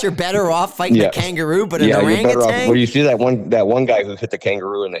idea, but you're better off fighting a kangaroo. But an orangutan. Well, you see that one guy who hit the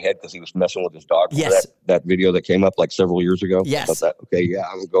kangaroo in the head because he was messing with his dog. Yes. That video that came up like several years ago. Yes. Okay. Yeah,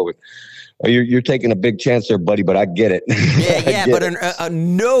 I'm gonna go with. You're taking a big chance there, buddy, but I get it. Yeah, but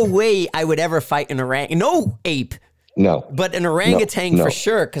no way I would ever fight an orangutan. No ape. No. But an orangutan for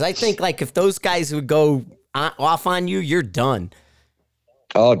sure, because I think like if those guys would go off on you, you're done.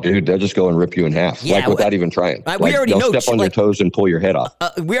 Oh, dude, they'll just go and rip you in half, without even trying. We already know. Step on your toes and pull your head off.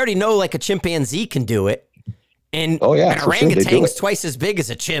 We already know like a chimpanzee can do it. And an orangutan's twice as big as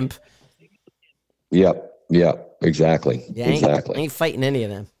a chimp. Yep, exactly. Yeah, exactly. I ain't fighting any of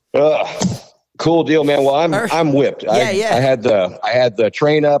them. Cool deal, man. Well, I'm whipped. I had the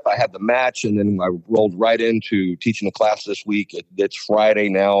train up, I had the match, and then I rolled right into teaching a class this week. It's Friday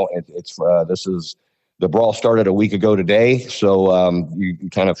now. The brawl started a week ago today, so you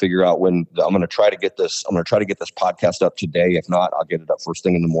kind of figure out when I'm going to try to get this. I'm going to try to get this podcast up today. If not, I'll get it up first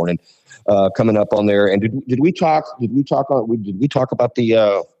thing in the morning. Coming up on there. And did we talk about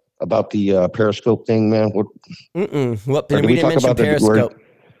the Periscope thing, man? What? We didn't mention Periscope.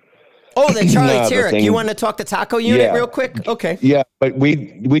 The Charlie Tirick. You want to talk the taco unit real quick? Okay. Yeah, but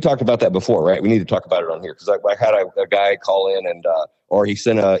we talked about that before, right? We need to talk about it on here because I had a guy call in or he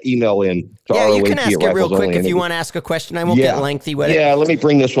sent an email in to ROAT. You can ask it real quick if you want to ask a question. I won't get lengthy with it. Yeah, let me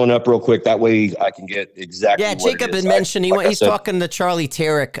bring this one up real quick. That way I can get exactly what Jacob had mentioned he's talking to Charlie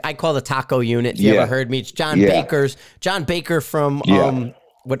Tirick. I call the taco unit. If you ever heard me, it's John Baker from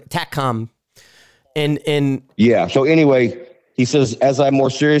TACCOM. And so anyway, he says, as I more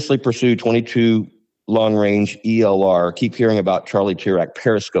seriously pursue 22 long-range ELR, keep hearing about Charlie Tirick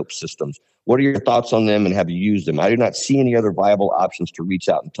Periscope systems. What are your thoughts on them and have you used them? I do not see any other viable options to reach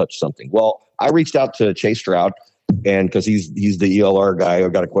out and touch something. Well, I reached out to Chase Stroud, and because he's the ELR guy.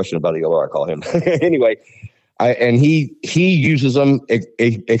 I've got a question about ELR. I call him. Anyway, he uses them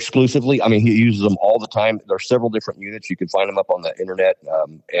exclusively. I mean, he uses them all the time. There are several different units. You can find them up on the internet.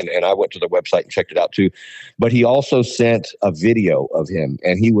 And I went to the website and checked it out too. But he also sent a video of him,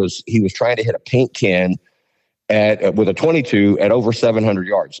 and he was trying to hit a paint can with a 22 at over 700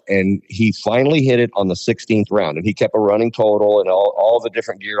 yards. And he finally hit it on the 16th round, and he kept a running total and all the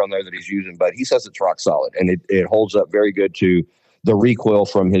different gear on there that he's using. But he says it's rock solid, and it holds up very good to the recoil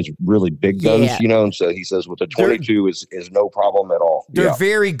from his really big guns, and so he says with the 22 is no problem at all. They're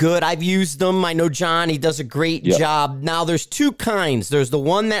very good. I've used them. I know John, he does a great job. Now there's two kinds. There's the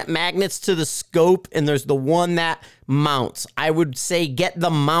one that magnets to the scope, and there's the one that mounts. I would say get the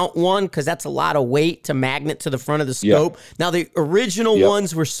mount one because that's a lot of weight to magnet to the front of the scope. Now the original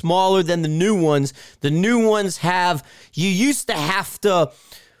ones were smaller than the new ones. The new ones you used to have to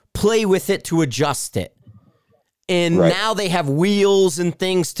play with it to adjust it. And now they have wheels and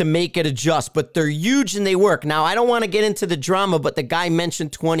things to make it adjust, but they're huge and they work. Now, I don't want to get into the drama, but the guy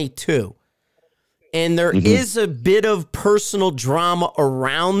mentioned 22. And there is a bit of personal drama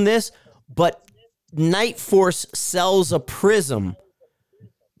around this, but Night Force sells a Prism.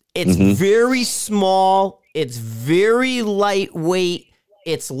 It's very small. It's very lightweight.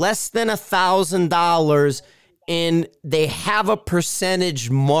 It's less than $1,000. and they have a percentage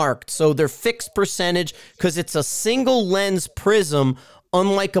marked. So they're fixed percentage because it's a single lens prism,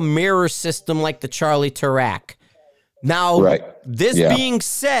 unlike a mirror system like the Charlie Tarak. Now, this being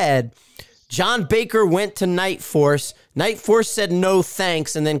said, John Baker went to Night Force. Night Force said no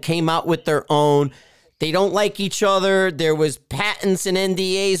thanks and then came out with their own. They don't like each other. There was patents and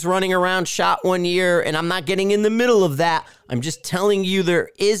NDAs running around shot one year, and I'm not getting in the middle of that. I'm just telling you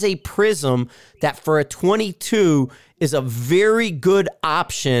there is a prism that for a 22 is a very good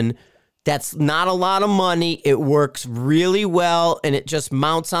option. That's not a lot of money. It works really well, and it just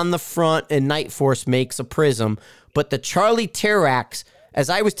mounts on the front, and Night Force makes a prism. But the Charlie Taraks, as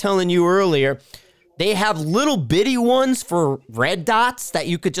I was telling you earlier, they have little bitty ones for red dots that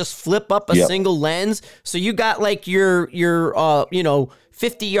you could just flip up a single lens. So you got like your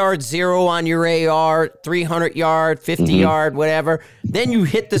 50 yard zero on your AR, 300 yard, 50 yard, whatever. Then you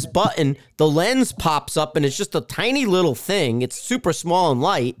hit this button, the lens pops up, and it's just a tiny little thing. It's super small and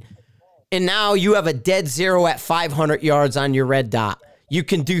light. And now you have a dead zero at 500 yards on your red dot. You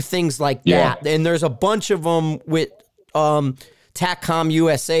can do things like that. And there's a bunch of them with TACCOM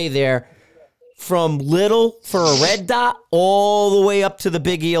USA there, from little for a red dot all the way up to the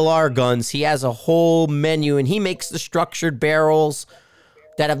big ELR guns. He has a whole menu, and he makes the structured barrels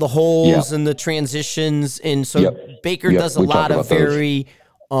that have the holes and the transitions. And so Baker does a lot of very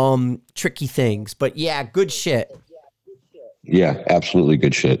tricky things. But yeah, good shit. Yeah, absolutely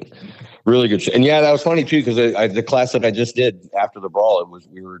good shit. Really good shit. And yeah, that was funny too, because the class that I just did after the brawl, it was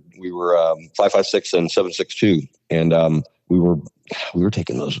we were 5.56 and 7.62, and we were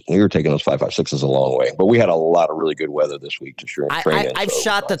taking those 5.56s a long way, but we had a lot of really good weather this week to train. I've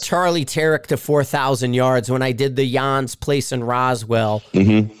shot the Charlie Tarak to 4,000 yards when I did the Jan's place in Roswell.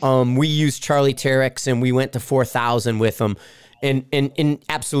 We used Charlie Taraks and we went to 4,000 with them, and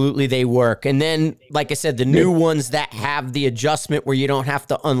absolutely they work. And then, like I said, the new ones that have the adjustment where you don't have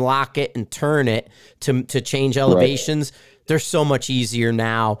to unlock it and turn it to change elevations. They're so much easier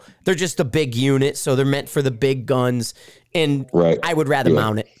now. They're just a big unit, so they're meant for the big guns. And I would rather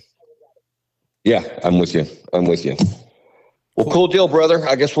mount it. Yeah, I'm with you. Well, cool deal, brother.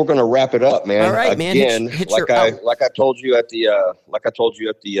 I guess we're going to wrap it up, man. All right, man. Like I told you at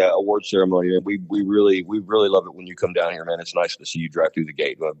the award ceremony, man, we really love it when you come down here, man. It's nice to see you drive through the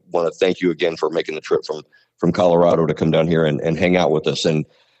gate. I want to thank you again for making the trip from Colorado to come down here and hang out with us. And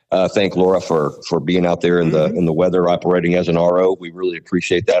thank Laura for being out there in the weather, operating as an RO. We really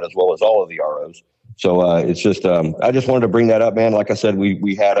appreciate that, as well as all of the ROs. So it's just I just wanted to bring that up, man. Like I said,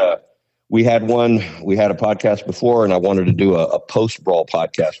 we had a podcast before, and I wanted to do a post brawl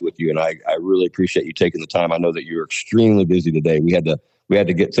podcast with you, and I really appreciate you taking the time. I know that you're extremely busy today. We had to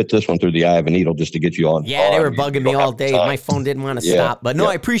fit this one through the eye of a needle just to get you on. Yeah, they were bugging me all day. My phone didn't want to stop. But no,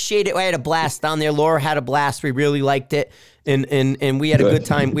 I appreciate it. I had a blast down there. Laura had a blast. We really liked it. And we had a good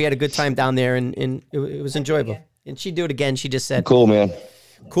time. We had a good time down there, and it was enjoyable. And she'd do it again. She just said, "Cool, man.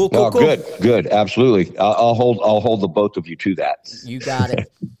 Cool. Good. Absolutely. I'll hold the both of you to that. You got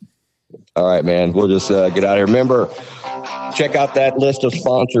it." All right, man. We'll just get out of here. Remember, check out that list of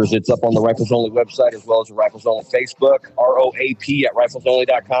sponsors. It's up on the Rifles Only website, as well as the Rifles Only Facebook, ROAP at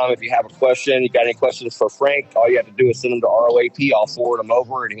riflesonly.com. If you have a question, you got any questions for Frank, all you have to do is send them to ROAP. I'll forward them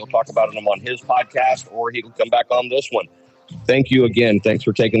over, and he'll talk about them on his podcast, or he can come back on this one. Thank you again. Thanks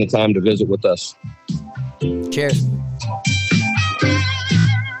for taking the time to visit with us. Cheers.